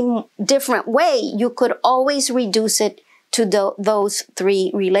any different way, you could always reduce it to those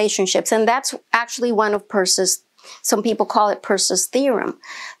 3 relationships. And that's actually one of Peirce's, some people call it Peirce's theorem,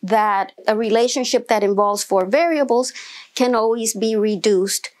 that a relationship that involves 4 variables can always be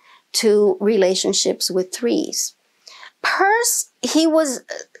reduced to relationships with 3s. Peirce, he was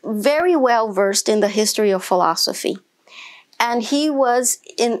very well versed in the history of philosophy. And he was,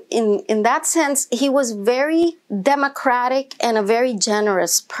 in that sense, he was very democratic and a very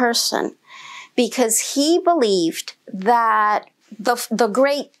generous person, because he believed that the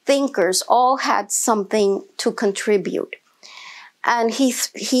great thinkers all had something to contribute. And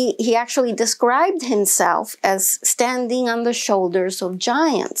he actually described himself as standing on the shoulders of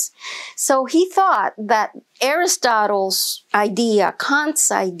giants. So he thought that Aristotle's idea, Kant's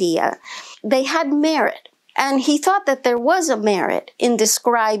idea, they had merit. And he thought that there was a merit in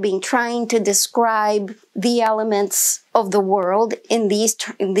trying to describe the elements of the world in these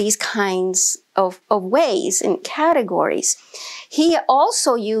kinds of ways, in categories. He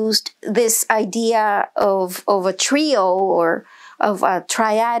also used this idea of a trio or of a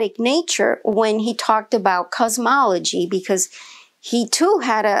triadic nature when he talked about cosmology, because he too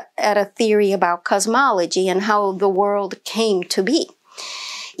had a theory about cosmology and how the world came to be.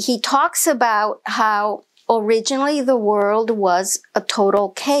 He talks about how originally the world was a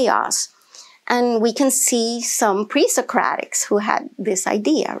total chaos. And we can see some pre-Socratics who had this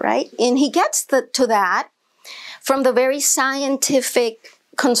idea, right? And he gets to that from the very scientific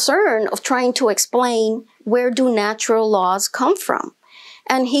concern of trying to explain, where do natural laws come from?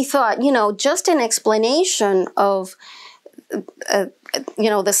 And he thought, just an explanation of,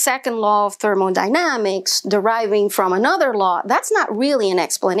 the second law of thermodynamics deriving from another law, that's not really an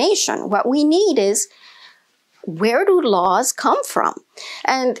explanation. What we need is, where do laws come from?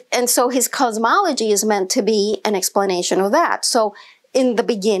 And so his cosmology is meant to be an explanation of that. So in the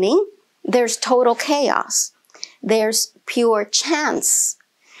beginning, there's total chaos. There's pure chance,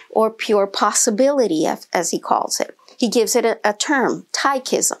 or pure possibility, as he calls it. He gives it a term,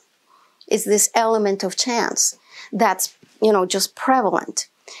 tykism, is this element of chance that's, just prevalent.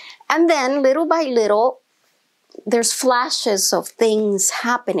 And then little by little, there's flashes of things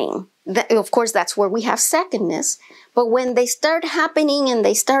happening. Of course, that's where we have secondness. But when they start happening and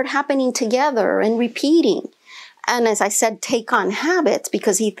they start happening together and repeating, and as I said, take on habits,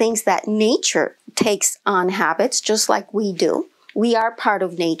 because he thinks that nature takes on habits just like we do. We are part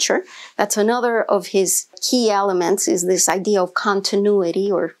of nature. That's another of his key elements, is this idea of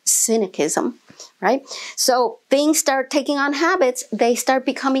continuity or syncretism, right? So things start taking on habits. They start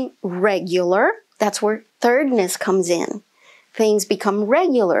becoming regular. That's where thirdness comes in. Things become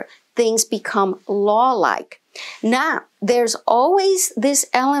regular. Things become law-like. Now, there's always this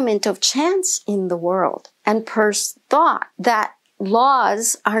element of chance in the world. And Peirce thought that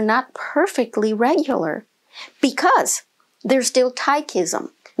laws are not perfectly regular because there's still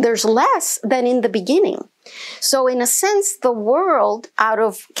tykism. There's less than in the beginning. So in a sense, the world out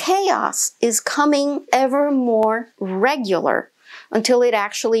of chaos is coming ever more regular until it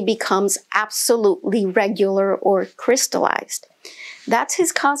actually becomes absolutely regular or crystallized. That's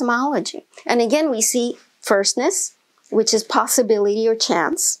his cosmology. And again, we see firstness, which is possibility or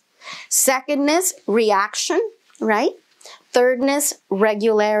chance. Secondness, reaction, right? Thirdness,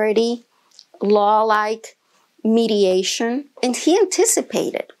 regularity, law-like, mediation. And he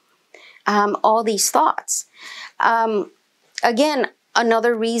anticipated all these thoughts. Again,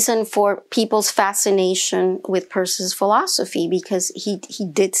 another reason for people's fascination with Peirce's philosophy, because he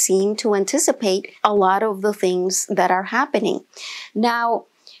did seem to anticipate a lot of the things that are happening. Now,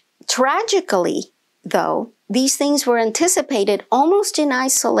 tragically, though, these things were anticipated almost in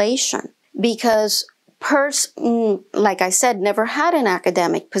isolation, because Peirce, like I said, never had an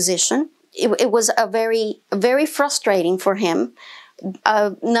academic position. It was very frustrating for him,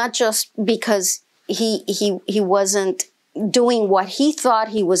 not just because he wasn't doing what he thought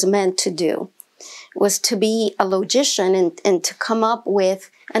he was meant to do, was to be a logician and to come up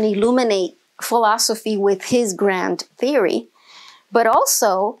with and illuminate philosophy with his grand theory. But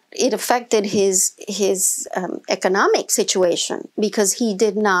also, it affected his economic situation, because he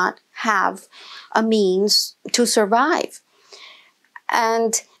did not have a means to survive.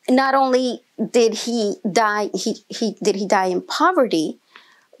 And not only did he die, did he die in poverty,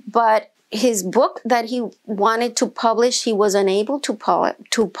 but his book that he wanted to publish, he was unable to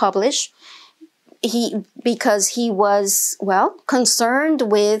publish. Because he was, well,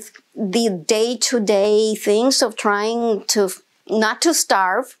 concerned with the day-to-day things of trying to not to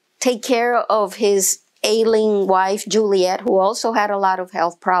starve, take care of his ailing wife, Juliet, who also had a lot of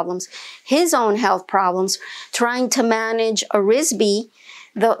health problems, his own health problems, trying to manage Arisby,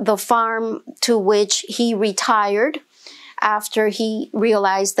 the farm to which he retired after he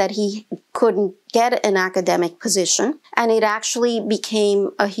realized that he couldn't get an academic position, and it actually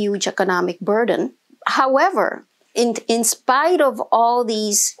became a huge economic burden. However, in spite of all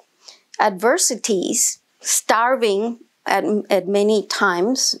these adversities, starving at many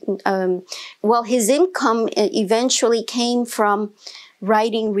times, well, his income eventually came from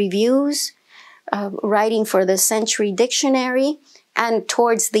writing reviews, writing for the Century Dictionary, and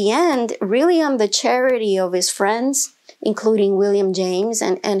towards the end, really on the charity of his friends, including William James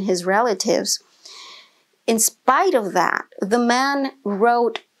and his relatives. In spite of that, the man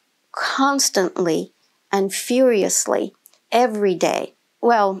wrote constantly and furiously every day.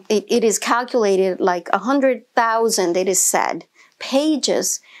 Well, it is calculated like 100,000, it is said,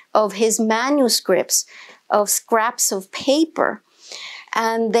 pages of his manuscripts, of scraps of paper.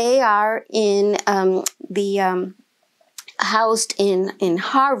 And they are housed in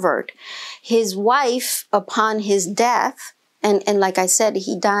Harvard. His wife, upon his death, and like I said,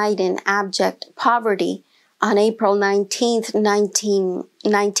 he died in abject poverty on April 19th,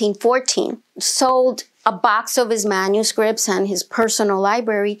 1914, sold a box of his manuscripts and his personal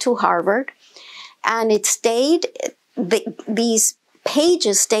library to Harvard. And it stayed, these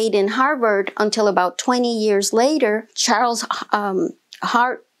pages stayed in Harvard until about 20 years later. Charles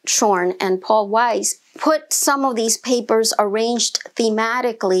Hartshorne and Paul Weiss put some of these papers arranged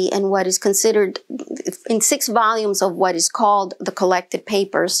thematically in what is considered in 6 volumes of what is called the Collected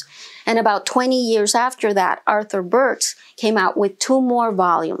Papers. And about 20 years after that, Arthur Burks came out with 2 more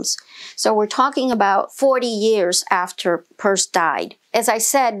volumes. So we're talking about 40 years after Peirce died. As I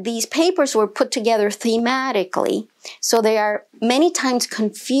said, these papers were put together thematically, so they are many times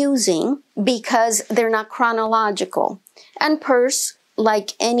confusing because they're not chronological. And Peirce,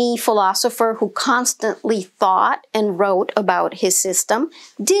 like any philosopher who constantly thought and wrote about his system,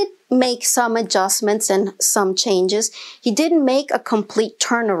 did make some adjustments and some changes. He didn't make a complete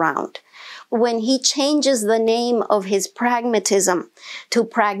turnaround. When he changes the name of his pragmatism to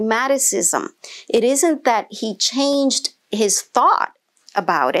pragmatism, it isn't that he changed his thought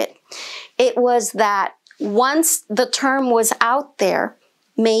about it. It was that once the term was out there,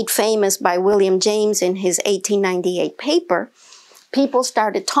 made famous by William James in his 1898 paper, people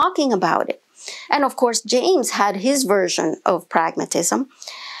started talking about it. And of course, James had his version of pragmatism.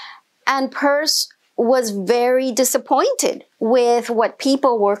 And Peirce was very disappointed with what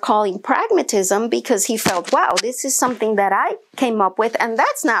people were calling pragmatism, because he felt, wow, this is something that I came up with, and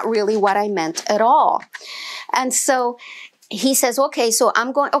that's not really what I meant at all. And so he says, okay, so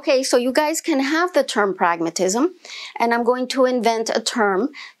you guys can have the term pragmatism, and I'm going to invent a term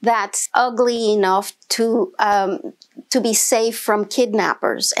that's ugly enough to be safe from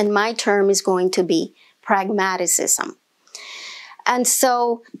kidnappers, and my term is going to be pragmaticism. And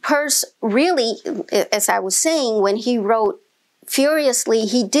so Peirce really, as I was saying, when he wrote furiously,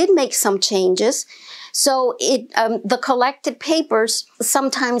 he did make some changes. So the Collected Papers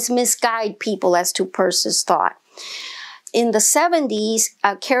sometimes misguide people as to Peirce's thought. In the 70s,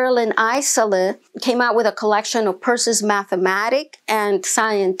 Carolyn Isola came out with a collection of Peirce's mathematic and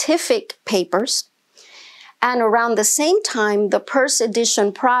scientific papers. And around the same time, the Peirce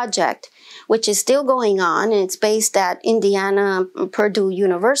edition project, which is still going on, and it's based at Indiana Purdue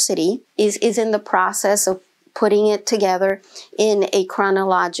University, is in the process of putting it together in a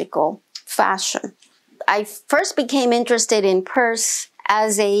chronological fashion. I first became interested in Peirce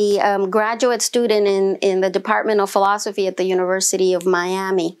as a graduate student in the Department of Philosophy at the University of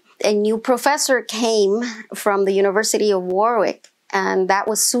Miami. A new professor came from the University of Warwick, and that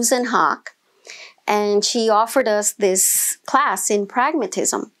was Susan Hawk. And she offered us this class in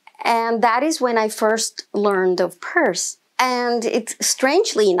pragmatism. And that is when I first learned of Peirce. And it's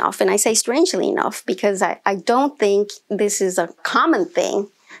strangely enough, and I say strangely enough because I don't think this is a common thing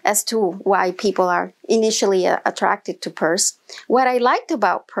as to why people are initially attracted to Peirce. What I liked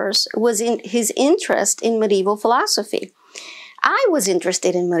about Peirce was in his interest in medieval philosophy. I was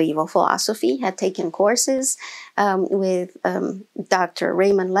interested in medieval philosophy, had taken courses with Dr.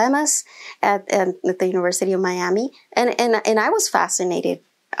 Raymond Lemus at the University of Miami, and I was fascinated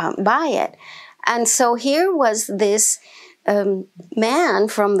by it. And so here was this man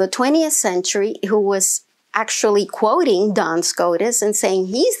from the 20th century who was actually quoting Duns Scotus and saying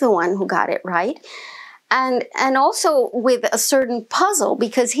he's the one who got it right. And also with a certain puzzle,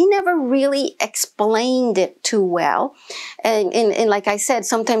 because he never really explained it too well. And like I said,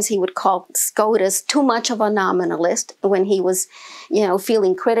 sometimes he would call Scotus too much of a nominalist when he was,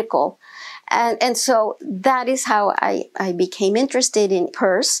 feeling critical. And so that is how I became interested in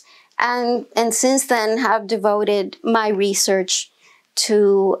Peirce. And since then have devoted my research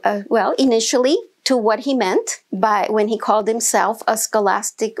to, initially to what he meant by when he called himself a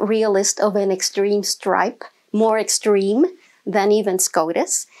scholastic realist of an extreme stripe, more extreme than even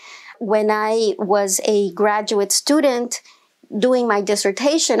Scotus. When I was a graduate student doing my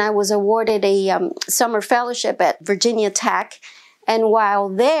dissertation, I was awarded a summer fellowship at Virginia Tech. And while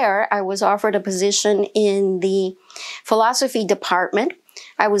there, I was offered a position in the philosophy department.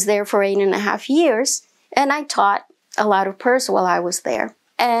 I was there for 8.5 years, and I taught a lot of Peirce while I was there.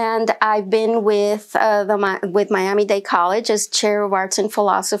 And I've been with Miami-Dade College as chair of arts and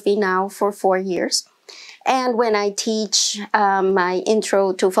philosophy now for 4 years. And when I teach my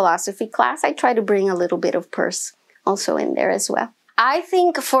intro to philosophy class, I try to bring a little bit of Peirce also in there as well. I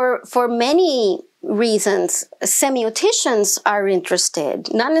think for many reasons, semioticians are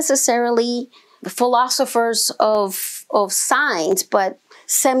interested, not necessarily philosophers of science, but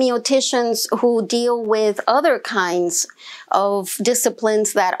semioticians who deal with other kinds of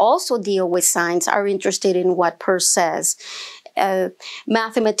disciplines that also deal with science are interested in what Peirce says.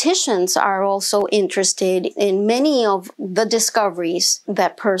 Mathematicians are also interested in many of the discoveries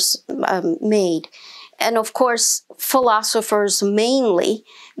that Peirce made. And of course, philosophers mainly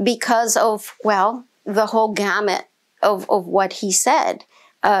because of, the whole gamut of what he said.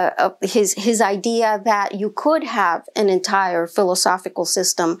 His idea that you could have an entire philosophical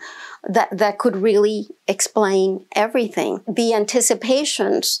system that could really explain everything. The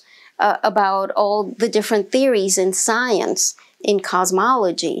anticipations about all the different theories in science, in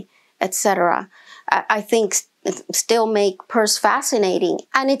cosmology, etc., I think still make Peirce fascinating.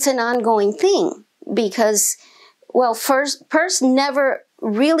 And it's an ongoing thing because, first, Peirce never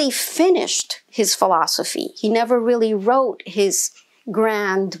really finished his philosophy. He never really wrote his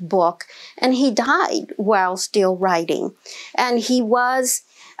grand book, and he died while still writing. And he was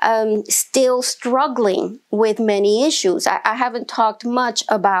still struggling with many issues. I haven't talked much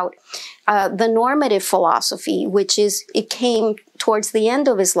about the normative philosophy, it came towards the end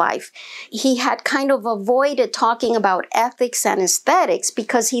of his life. He had kind of avoided talking about ethics and aesthetics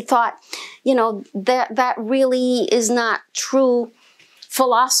because he thought, that really is not true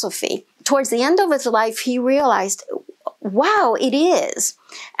philosophy. Towards the end of his life, he realized, wow, it is.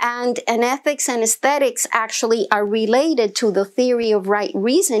 And ethics and aesthetics actually are related to the theory of right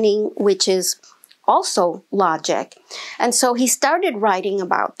reasoning, which is also logic. And so he started writing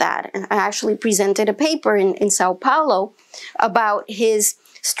about that. And I actually presented a paper in Sao Paulo about his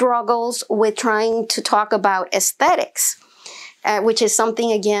struggles with trying to talk about aesthetics, which is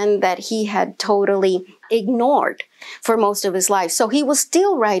something, again, that he had totally ignored for most of his life. So he was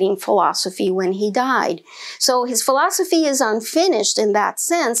still writing philosophy when he died. So his philosophy is unfinished in that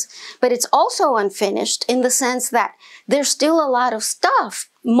sense, but it's also unfinished in the sense that there's still a lot of stuff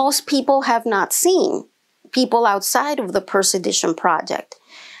most people have not seen, people outside of the Peirce edition project.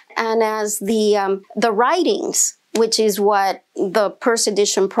 And as the writings, which is what the Peirce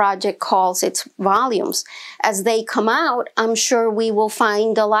edition project calls its volumes, as they come out, I'm sure we will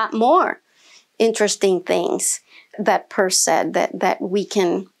find a lot more interesting things that Peirce said that we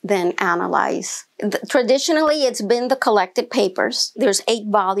can then analyze. Traditionally, it's been the collected papers. There's 8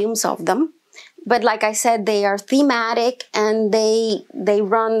 volumes of them. But like I said, they are thematic and they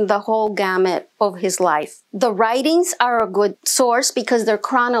run the whole gamut of his life. The writings are a good source because they're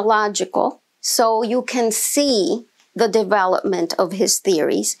chronological, so you can see the development of his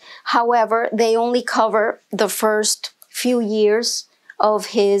theories. However, they only cover the first few years of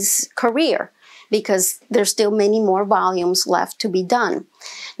his career because there's still many more volumes left to be done.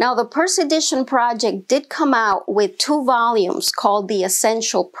 Now, the Peirce Edition project did come out with 2 volumes called The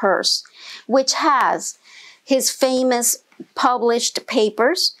Essential Peirce, which has his famous published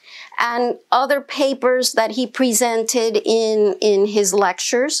papers and other papers that he presented in his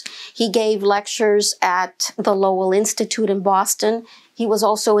lectures. He gave lectures at the Lowell Institute in Boston. He was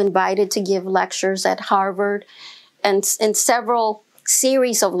also invited to give lectures at Harvard and in several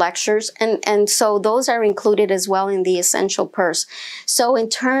series of lectures, and so those are included as well in the Essential Peirce. So in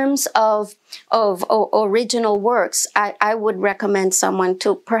terms of original works, I would recommend someone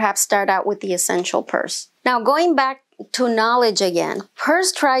to perhaps start out with the Essential Peirce. Now, going back to knowledge again,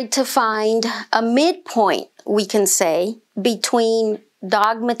 Peirce tried to find a midpoint, we can say, between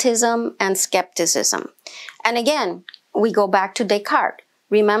dogmatism and skepticism. And again, we go back to Descartes.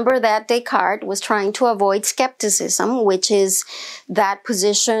 Remember that Descartes was trying to avoid skepticism, which is that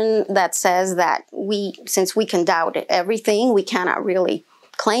position that says that since we can doubt everything, we cannot really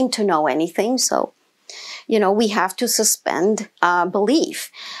claim to know anything. So, we have to suspend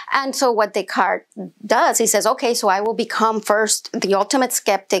belief. And so what Descartes does, he says, okay, so I will become first the ultimate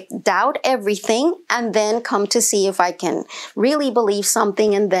skeptic, doubt everything, and then come to see if I can really believe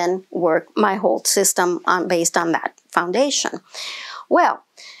something and then work my whole system based on that foundation. Well,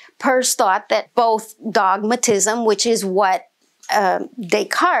 Peirce thought that both dogmatism, which is what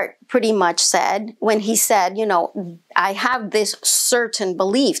Descartes pretty much said when he said, I have this certain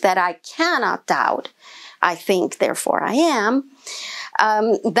belief that I cannot doubt. I think, therefore I am.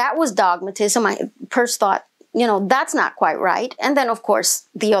 That was dogmatism. Peirce thought, that's not quite right. And then, of course,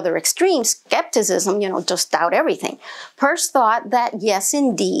 the other extreme, skepticism, just doubt everything. Peirce thought that, yes,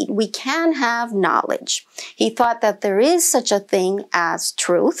 indeed, we can have knowledge. He thought that there is such a thing as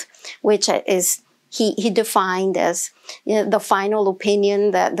truth, which is he defined as the final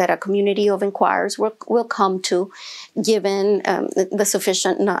opinion that a community of inquirers will come to given the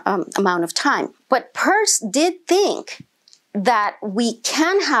sufficient amount of time. But Peirce did think that we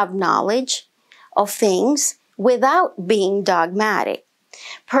can have knowledge of things without being dogmatic.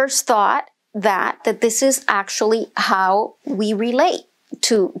 Peirce thought that this is actually how we relate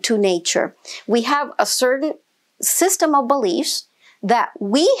to nature. We have a certain system of beliefs that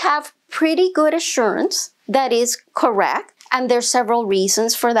we have pretty good assurance that is correct, and there's several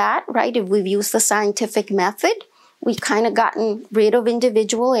reasons for that, right? If we've used the scientific method, we've kind of gotten rid of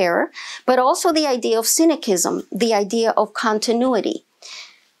individual error, but also the idea of cynicism, the idea of continuity,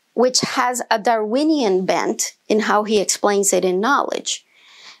 which has a Darwinian bent in how he explains it in knowledge.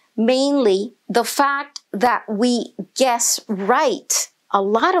 Mainly the fact that we guess right a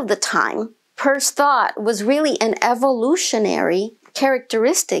lot of the time, Peirce thought was really an evolutionary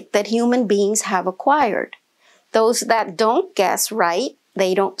characteristic that human beings have acquired. Those that don't guess right,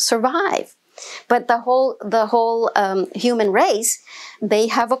 they don't survive. But the whole human race, they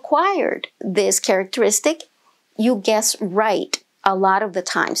have acquired this characteristic. You guess right a lot of the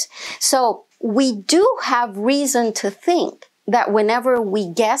times. So we do have reason to think that whenever we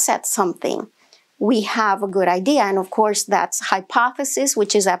guess at something, we have a good idea. And of course, that's hypothesis,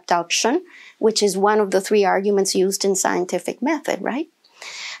 which is abduction, which is one of the 3 arguments used in scientific method, right?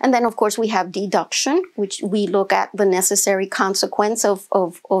 And then, of course, we have deduction, which we look at the necessary consequence of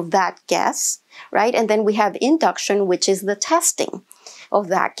that guess, right? And then we have induction, which is the testing of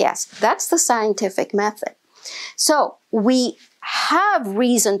that guess. That's the scientific method. So we have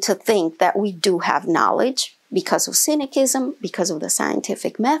reason to think that we do have knowledge because of cynicism, because of the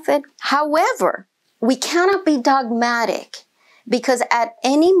scientific method. However, we cannot be dogmatic because at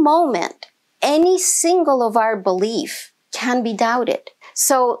any moment, any single of our belief can be doubted.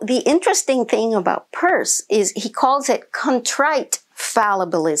 So the interesting thing about Peirce is he calls it contrite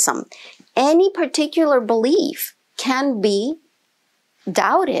fallibilism. Any particular belief can be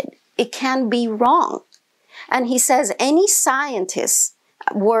doubted. It can be wrong. And he says any scientist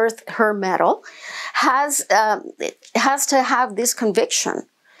worth her medal has to have this conviction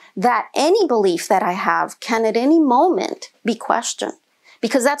that any belief that I have can at any moment be questioned,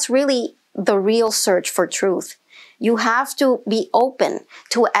 because that's really the real search for truth. You have to be open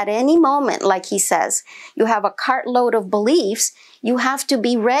to at any moment, like he says, you have a cartload of beliefs, you have to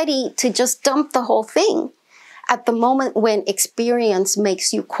be ready to just dump the whole thing at the moment when experience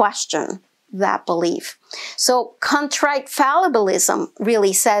makes you question that belief. So contrite fallibilism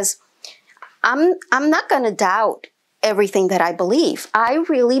really says, I'm not going to doubt everything that I believe. I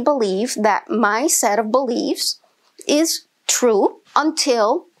really believe that my set of beliefs is true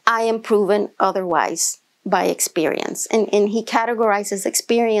until I am proven otherwise by experience. And he categorizes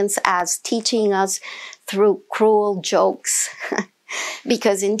experience as teaching us through cruel jokes.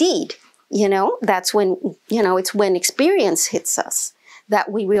 Because indeed, you know, that's when, you know, it's when experience hits us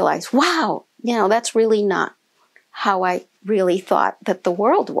that we realize, wow, you know, that's really not how I really thought that the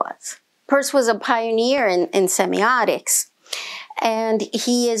world was. Peirce was a pioneer in semiotics, and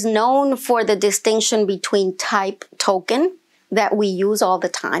he is known for the distinction between type token that we use all the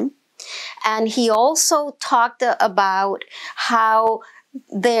time. And he also talked about how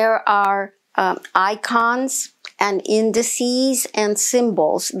there are icons and indices and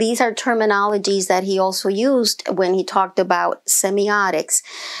symbols. These are terminologies that he also used when he talked about semiotics.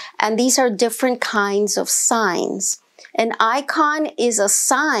 And these are different kinds of signs. An icon is a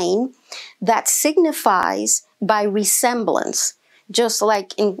sign that signifies by resemblance. Just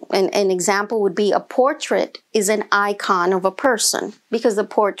like an example would be a portrait is an icon of a person because the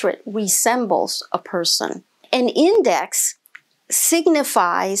portrait resembles a person. An index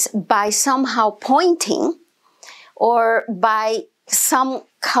signifies by somehow pointing or by some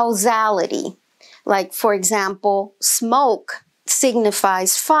causality. Like, for example, smoke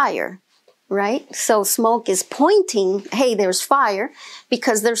signifies fire, right? So smoke is pointing, hey, there's fire,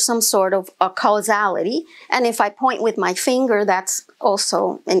 because there's some sort of a causality. And if I point with my finger, that's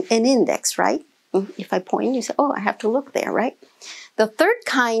also an index, right? If I point, you say, oh, I have to look there, right? The third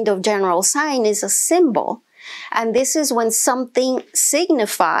kind of general sign is a symbol. And this is when something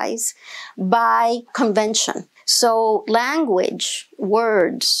signifies by convention. So language,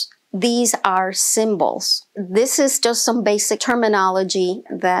 words, these are symbols. This is just some basic terminology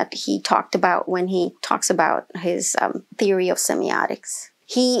that he talked about when he talks about his theory of semiotics.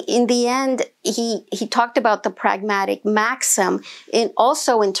 In the end, he talked about the pragmatic maxim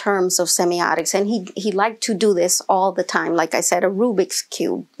also in terms of semiotics, and he liked to do this all the time. Like I said, a Rubik's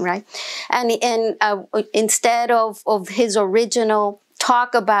Cube, right? And instead of his original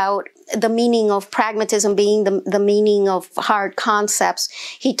talk about the meaning of pragmatism being the meaning of hard concepts,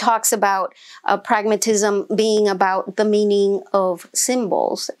 he talks about pragmatism being about the meaning of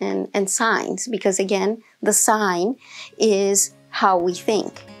symbols and signs, because again, the sign is how we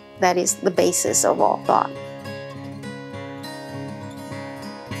think. That is the basis of all thought.